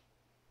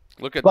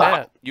 Look at But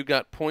that. You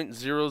got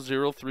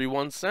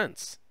 0.0031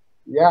 cents.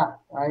 yeah,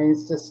 I mean,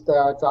 it's just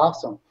it's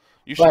awesome.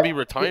 You should be But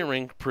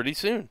retiring pretty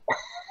soon.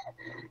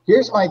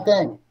 here's my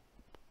thing.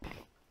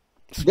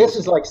 This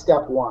is like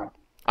step one,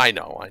 I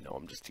know.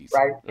 I'm just teasing.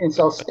 right? And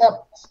so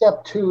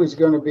step two is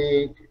going to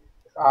be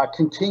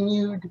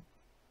continued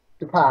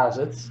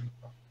deposits,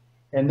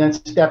 and then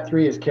step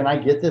three is, can I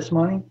get this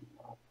money?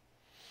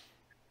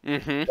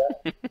 Mm-hmm.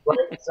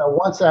 Right. So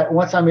once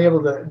I'm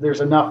able to,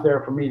 there's enough there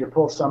for me to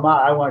pull some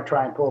out. I want to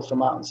try and pull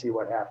some out and see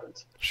what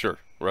happens. Sure.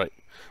 Right.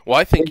 Well,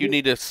 I think you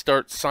need to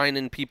start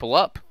signing people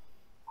up.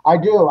 I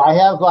do. I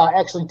have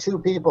actually two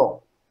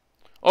people.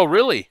 Oh,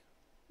 really?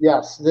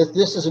 Yes,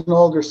 this is an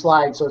older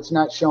slide, so it's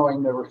not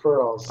showing the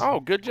referrals. Oh,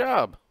 good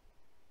job.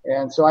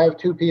 And so I have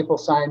two people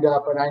signed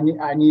up, and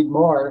I need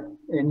more.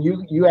 And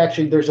you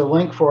actually, there's a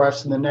link for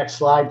us in the next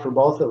slide for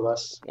both of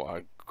us.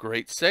 Wow,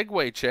 great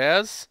segue,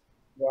 Chaz.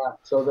 Yeah,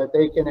 so that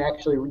they can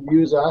actually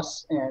use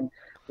us. And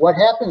what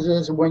happens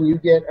is when you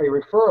get a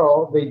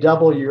referral, they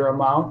double your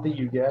amount that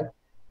you get.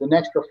 The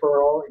next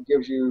referral, it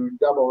gives you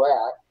double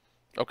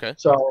that. Okay.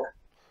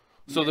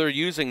 So they're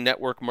using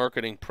network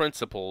marketing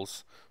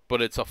principles,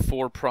 but it's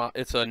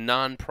a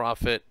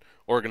non-profit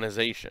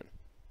organization.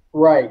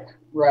 right,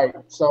 right.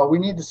 So we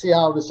need to see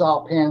how this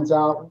all pans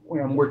out.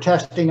 And we're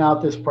testing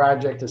out this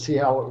project to see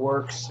how it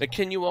works. And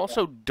can you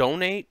also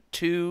donate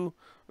to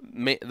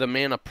the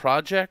Manna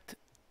project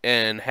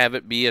and have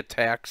it be a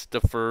tax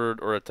deferred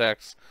or a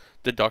tax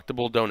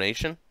deductible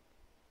donation?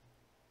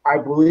 I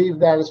believe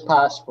that is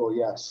possible,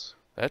 yes.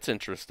 That's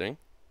interesting.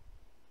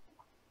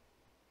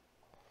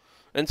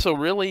 And so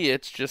really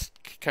it's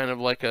just kind of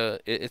like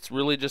it's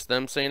really just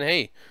them saying,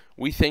 hey,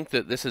 we think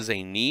that this is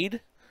a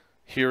need.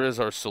 Here is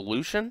our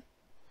solution.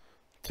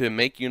 to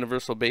make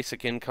universal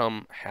basic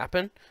income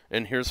happen,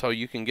 and here's how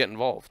you can get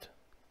involved.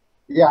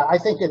 Yeah, I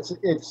think it's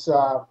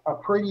a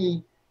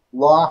pretty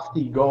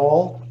lofty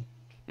goal,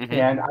 Hmm.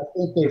 and I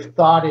think they've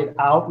thought it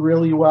out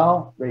really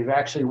well. They've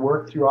actually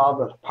worked through all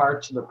the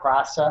parts of the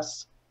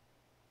process.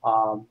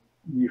 Um,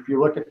 if you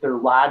look at their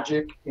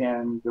logic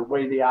and the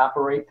way they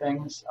operate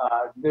things,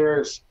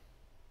 there's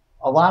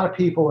a lot of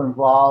people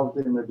involved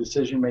in the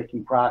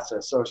decision-making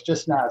process. So it's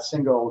just not a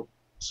single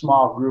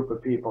small group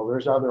of people.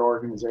 There's other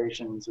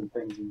organizations and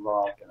things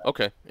involved in it.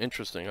 Okay,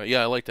 interesting.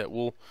 Yeah, I like that.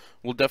 We'll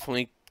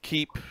definitely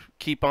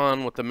keep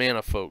on with the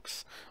Manna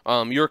folks.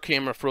 Your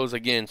camera froze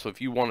again, so if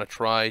you want to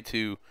try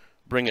to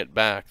bring it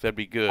back, that'd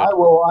be I good.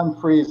 will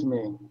unfreeze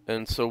me.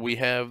 And so we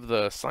have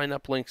the sign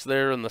up links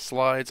there and the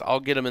slides.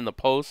 I'll get them in the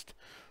post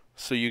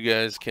so you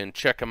guys can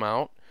check them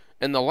out.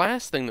 And the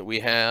last thing that we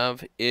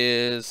have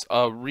is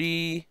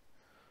I'm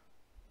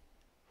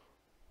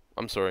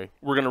sorry,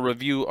 we're going to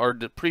review our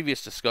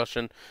previous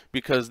discussion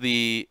because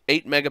the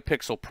 8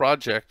 megapixel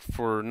project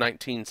for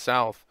 19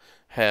 South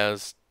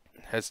has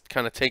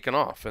kind of taken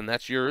off, and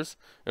that's yours.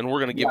 And we're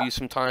going to give Yeah. you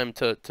some time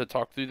to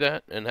talk through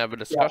that and have a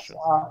Yes. discussion.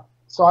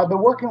 So I've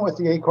been working with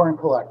the Acorn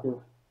Collective,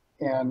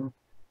 and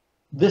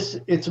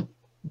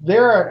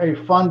they're a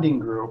funding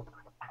group,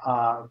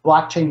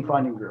 blockchain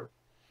funding group.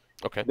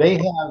 Okay. They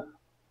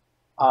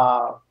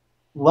have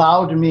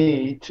allowed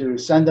me to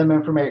send them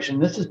information.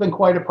 This has been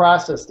quite a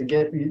process to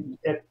get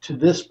it to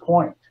this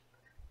point.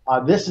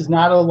 This is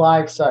not a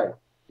live site,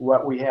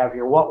 what we have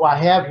here. What I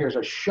have here is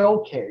a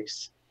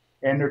showcase,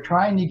 and they're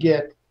trying to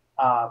get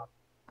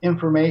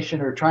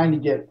information or trying to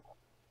get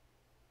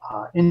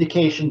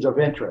indications of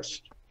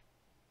interest.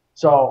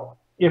 So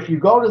if you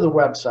go to the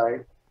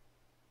website,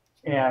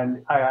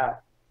 and I'm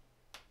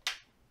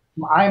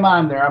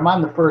on there, I'm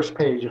on the first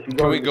page. If you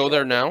go, Can we go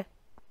there now?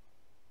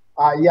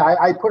 Yeah,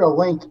 I put a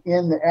link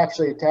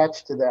actually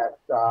attached to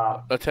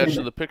that. Attached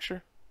to the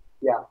picture?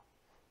 Yeah.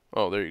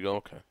 Oh, there you go.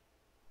 Okay.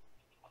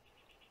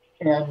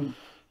 And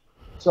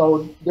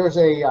so there's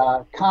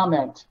a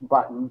comment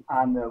button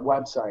on the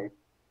website.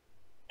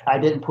 I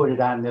didn't put it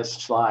on this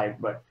slide,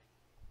 but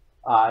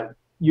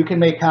you can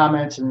make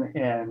comments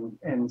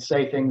and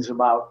say things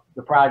about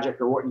the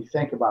project or what you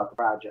think about the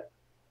project.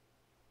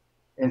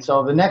 And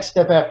so the next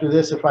step after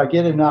this, if I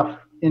get enough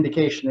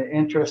indication of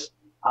interest,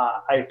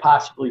 I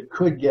possibly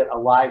could get a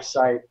live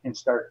site and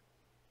start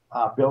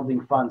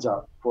building funds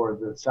up for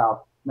the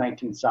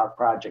 19 South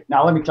project.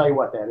 Now, let me tell you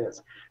what that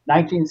is.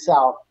 19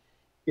 South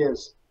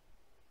is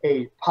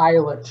a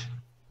pilot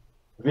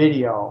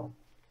video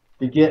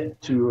to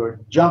get to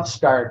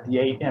jumpstart the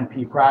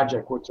 8MP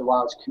project, which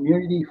allows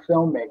community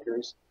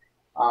filmmakers,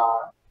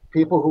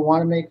 people who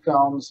want to make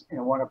films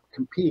and want to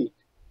compete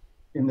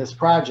in this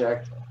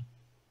project.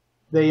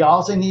 They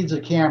also needs a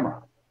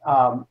camera,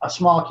 a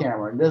small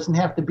camera. It doesn't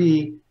have to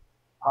be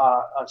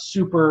a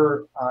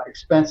super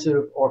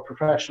expensive or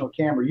professional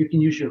camera. You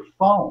can use your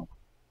phone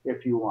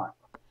if you want.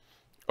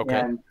 Okay.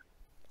 And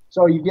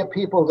so you get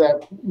people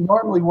that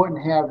normally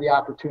wouldn't have the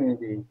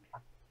opportunity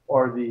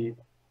or to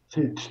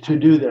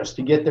do this,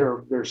 to get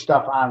their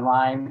stuff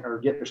online or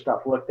get their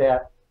stuff looked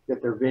at,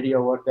 get their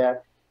video looked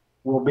at,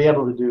 will be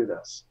able to do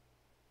this.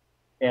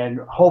 And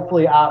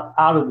hopefully out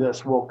of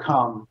this will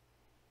come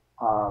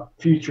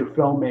future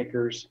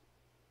filmmakers.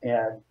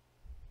 And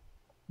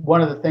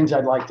one of the things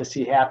I'd like to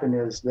see happen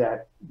is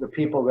that the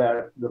people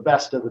that the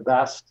best of the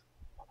best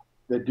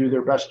that do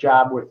their best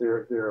job with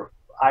their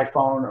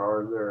iPhone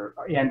or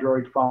their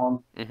Android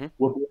phone, Mm-hmm.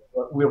 we'll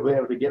be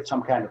able to get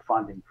some kind of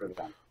funding for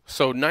them.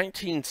 So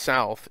 19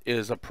 South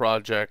is a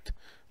project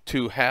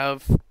to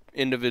have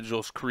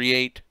individuals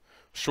create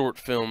short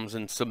films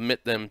and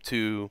submit them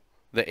to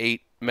the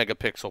 8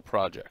 megapixel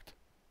project.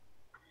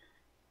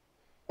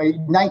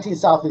 19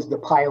 South is the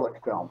pilot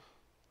film.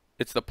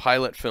 It's the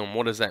pilot film.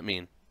 What does that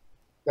mean?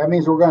 That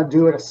means we're going to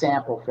do it a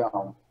sample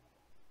film.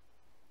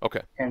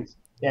 Okay.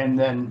 And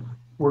then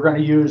we're going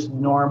to use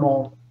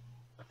normal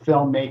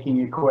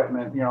filmmaking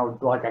equipment,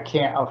 like a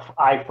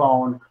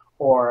iPhone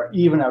or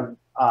even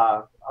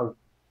a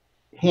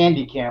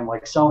handy cam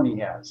like Sony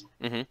has.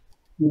 Mm-hmm.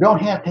 You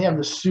don't have to have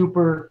the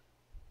super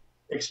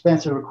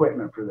expensive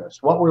equipment for this.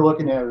 What we're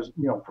looking at is,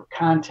 for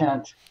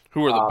content.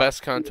 Who are the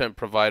best content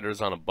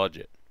providers on a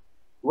budget?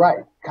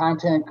 Right.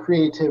 Content,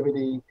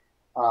 creativity.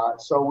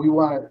 So we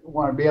want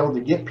to be able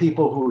to get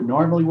people who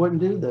normally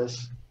wouldn't do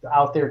this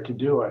out there to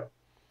do it.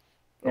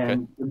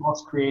 And the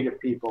most creative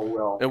people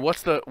will. And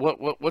what's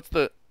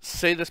the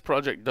say this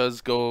project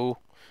does go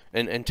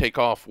and take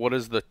off, what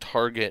is the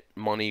target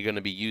money going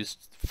to be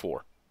used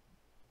for?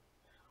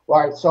 All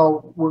right,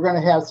 so we're going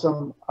to have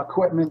some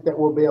equipment that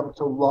we'll be able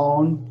to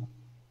loan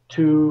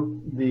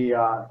to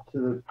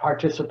the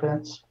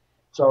participants.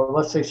 So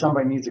let's say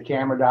somebody needs a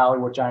camera dolly,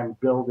 which I'm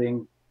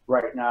building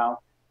right now.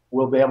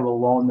 We'll be able to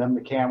loan them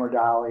the camera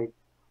dolly.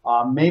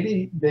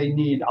 Maybe they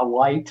need a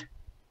light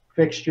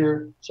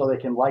fixture so they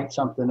can light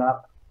something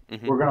up.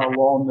 Mm-hmm. We're going to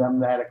loan them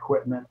that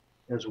equipment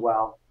as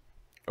well.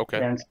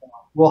 Okay. And so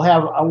we'll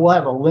have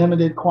a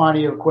limited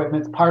quantity of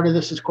equipment. Part of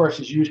this, of course,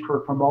 is used for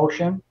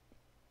promotion.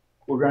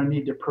 We're going to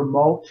need to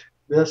promote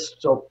this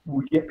so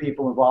we get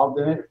people involved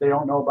in it. If they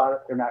don't know about it,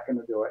 they're not going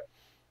to do it.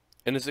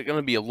 And is it going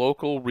to be a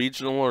local,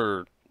 regional,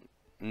 or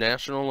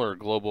national, or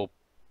global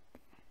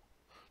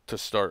to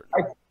start?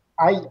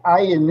 I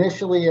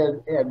initially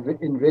had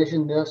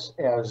envisioned this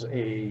as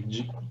a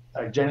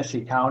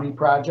Genesee County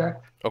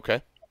project.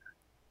 Okay.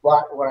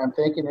 But what I'm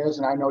thinking is,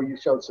 and I know you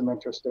showed some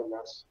interest in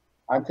this,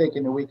 I'm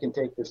thinking that we can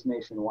take this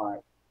nationwide.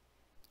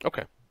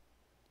 Okay.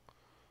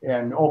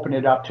 And open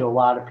it up to a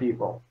lot of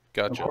people.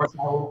 Gotcha. Of course,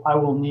 I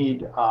will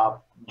need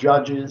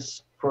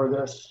judges for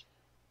this.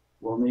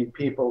 We'll need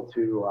people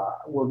to.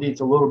 We'll need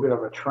a little bit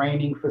of a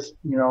training,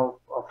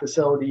 a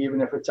facility, even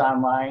if it's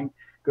online.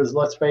 Because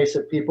let's face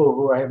it, people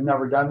who have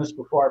never done this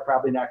before are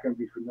probably not going to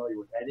be familiar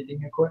with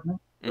editing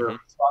equipment or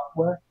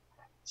software.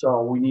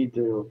 So we need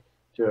to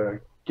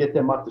get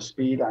them up to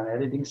speed on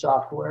editing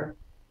software.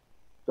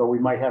 So we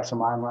might have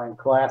some online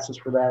classes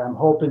for that. I'm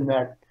hoping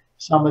that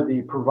some of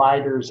the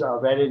providers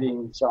of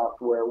editing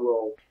software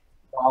will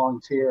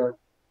volunteer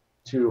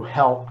to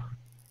help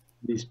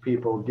these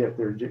people get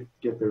their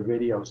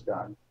videos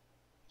done.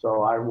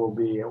 So I will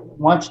be,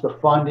 once the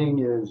funding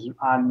is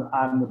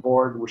on the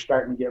board, we're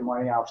starting to get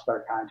money, I'll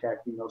start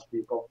contacting those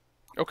people.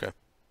 Okay.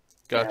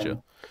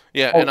 Gotcha.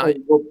 Yeah,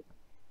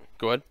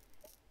 go ahead.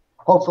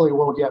 Hopefully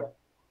we'll get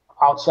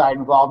outside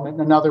involvement.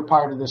 And another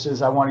part of this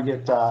is I want to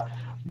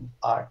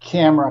get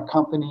camera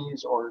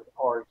companies or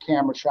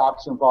camera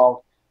shops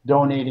involved,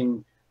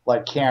 donating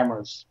like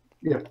cameras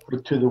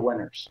to the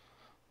winners.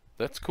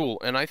 That's cool,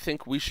 and I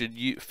think we should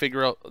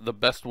figure out the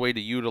best way to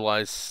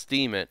utilize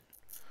Steemit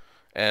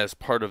as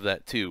part of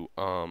that too.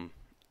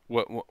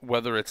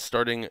 Whether it's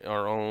starting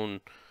our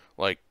own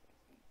like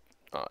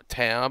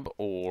tab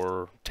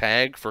or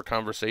tag for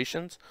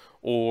conversations,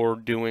 or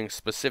doing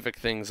specific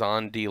things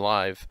on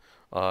DLive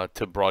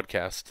to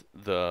broadcast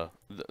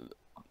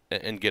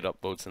and get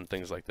upvotes and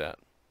things like that.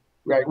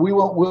 Right.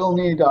 We'll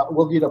need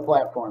a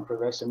platform for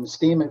this, and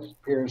Steemit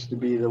appears to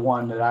be the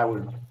one that I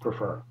would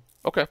prefer.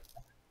 Okay.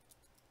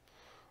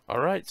 All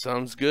right,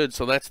 sounds good.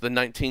 So that's the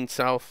 19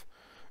 South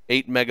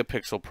 8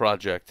 megapixel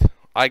project.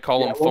 I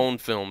call them phone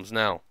films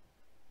now.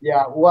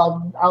 Yeah,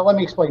 well, let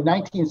me explain.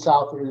 19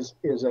 South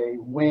is a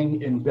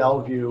wing in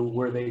Bellevue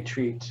where they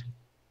treat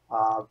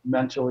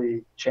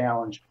mentally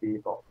challenged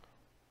people.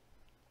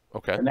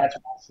 Okay. And that's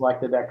why I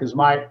selected that, because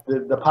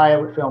the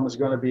pilot film is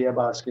going to be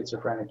about a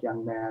schizophrenic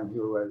young man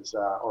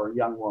or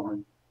young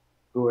woman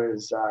who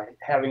is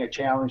having a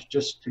challenge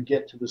just to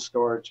get to the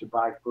store to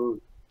buy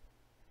food.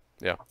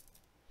 Yeah.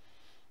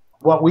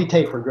 What we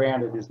take for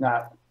granted is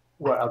not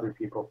what other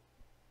people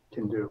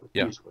can do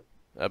easily.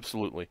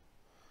 Absolutely.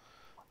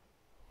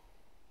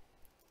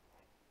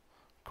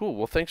 Cool.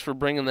 Well, thanks for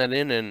bringing that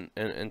in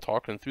and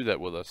talking through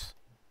that with us.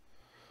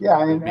 Yeah,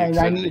 and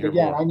I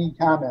need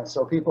comments.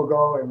 So people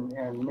go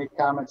and make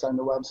comments on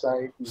the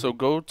website. So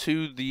go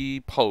to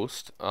the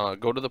post, on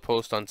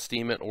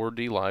Steemit or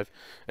DLive,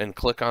 and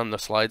click on the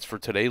slides for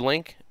today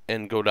link,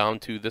 and go down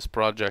to this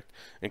project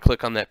and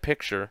click on that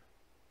picture,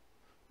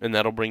 and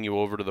that'll bring you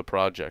over to the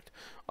project.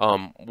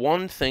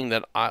 One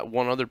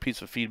other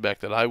piece of feedback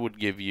that I would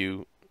give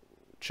you,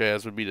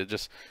 Chaz, would be to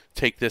just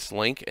take this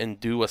link and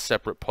do a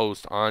separate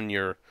post on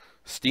your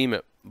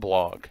Steemit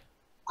blog.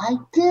 I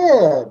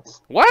did.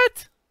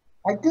 What?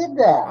 I did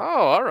that.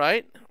 Oh, all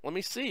right. Let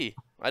me see.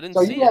 I didn't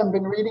see it. So you haven't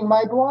been reading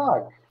my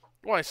blog.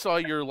 Well, I saw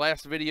your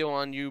last video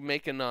on you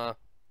making Yeah,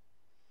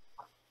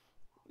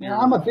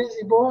 I'm a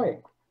busy boy.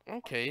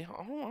 Okay.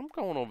 Oh, I'm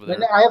going over there.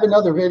 And I have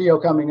another video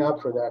coming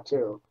up for that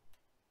too.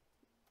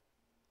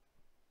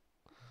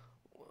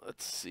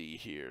 Let's see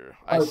here.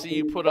 I see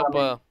you put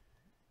up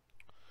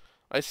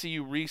I see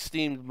you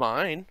re-steamed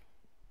mine.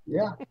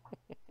 Yeah.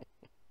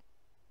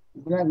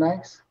 Isn't that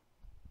nice?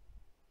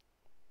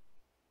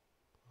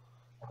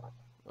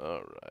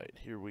 All right,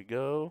 here we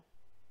go.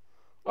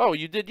 Oh,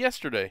 you did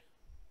yesterday.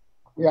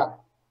 Yeah.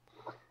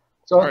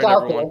 So it's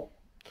out there.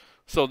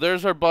 So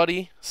there's our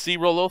buddy,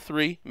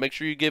 C-Rollo3. Make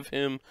sure you give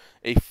him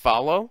a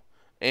follow.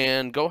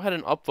 And go ahead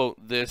and upvote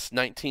this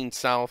 19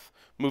 South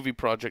movie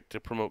project to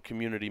promote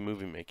community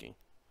movie making.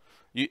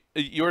 You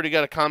already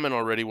got a comment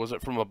already. Was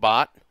it from a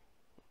bot?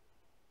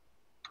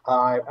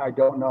 I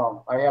don't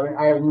know. I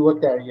haven't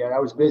looked at it yet. I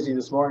was busy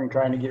this morning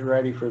trying to get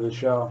ready for the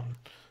show.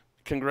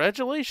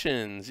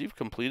 Congratulations! You've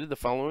completed the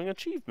following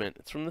achievement.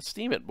 It's from the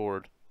Steemit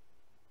board.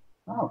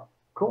 Oh,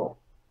 cool.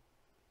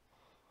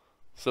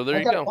 So there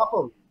you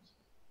go.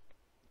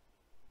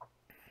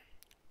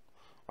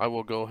 I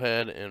will go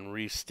ahead and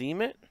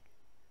re-steam it.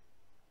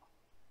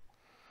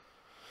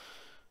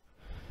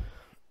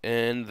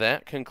 And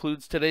that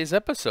concludes today's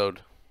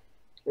episode.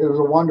 It was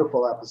a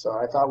wonderful episode.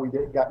 I thought we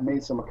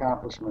made some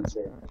accomplishments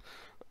there.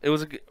 It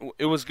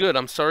was good.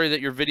 I'm sorry that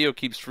your video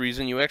keeps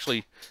freezing. You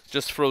actually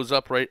just froze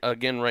up right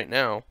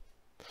now.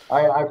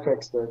 I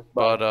fixed it.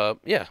 But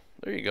yeah,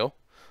 there you go.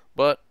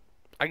 But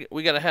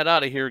we got to head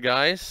out of here,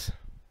 guys.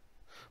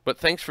 But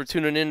thanks for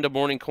tuning in to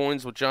Morning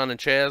Coins with John and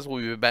Chaz.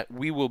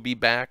 We will be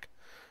back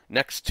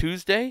next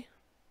Tuesday.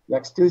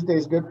 Next Tuesday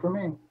is good for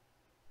me.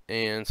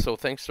 And so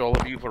thanks to all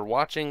of you for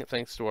watching.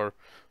 Thanks to our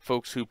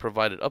folks who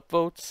provided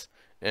upvotes.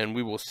 and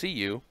we will see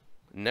you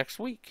next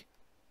week.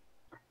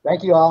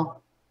 Thank you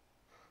all.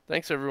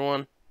 Thanks,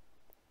 everyone,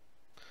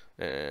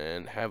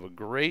 and have a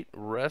great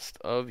rest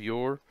of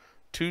your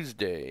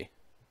Tuesday.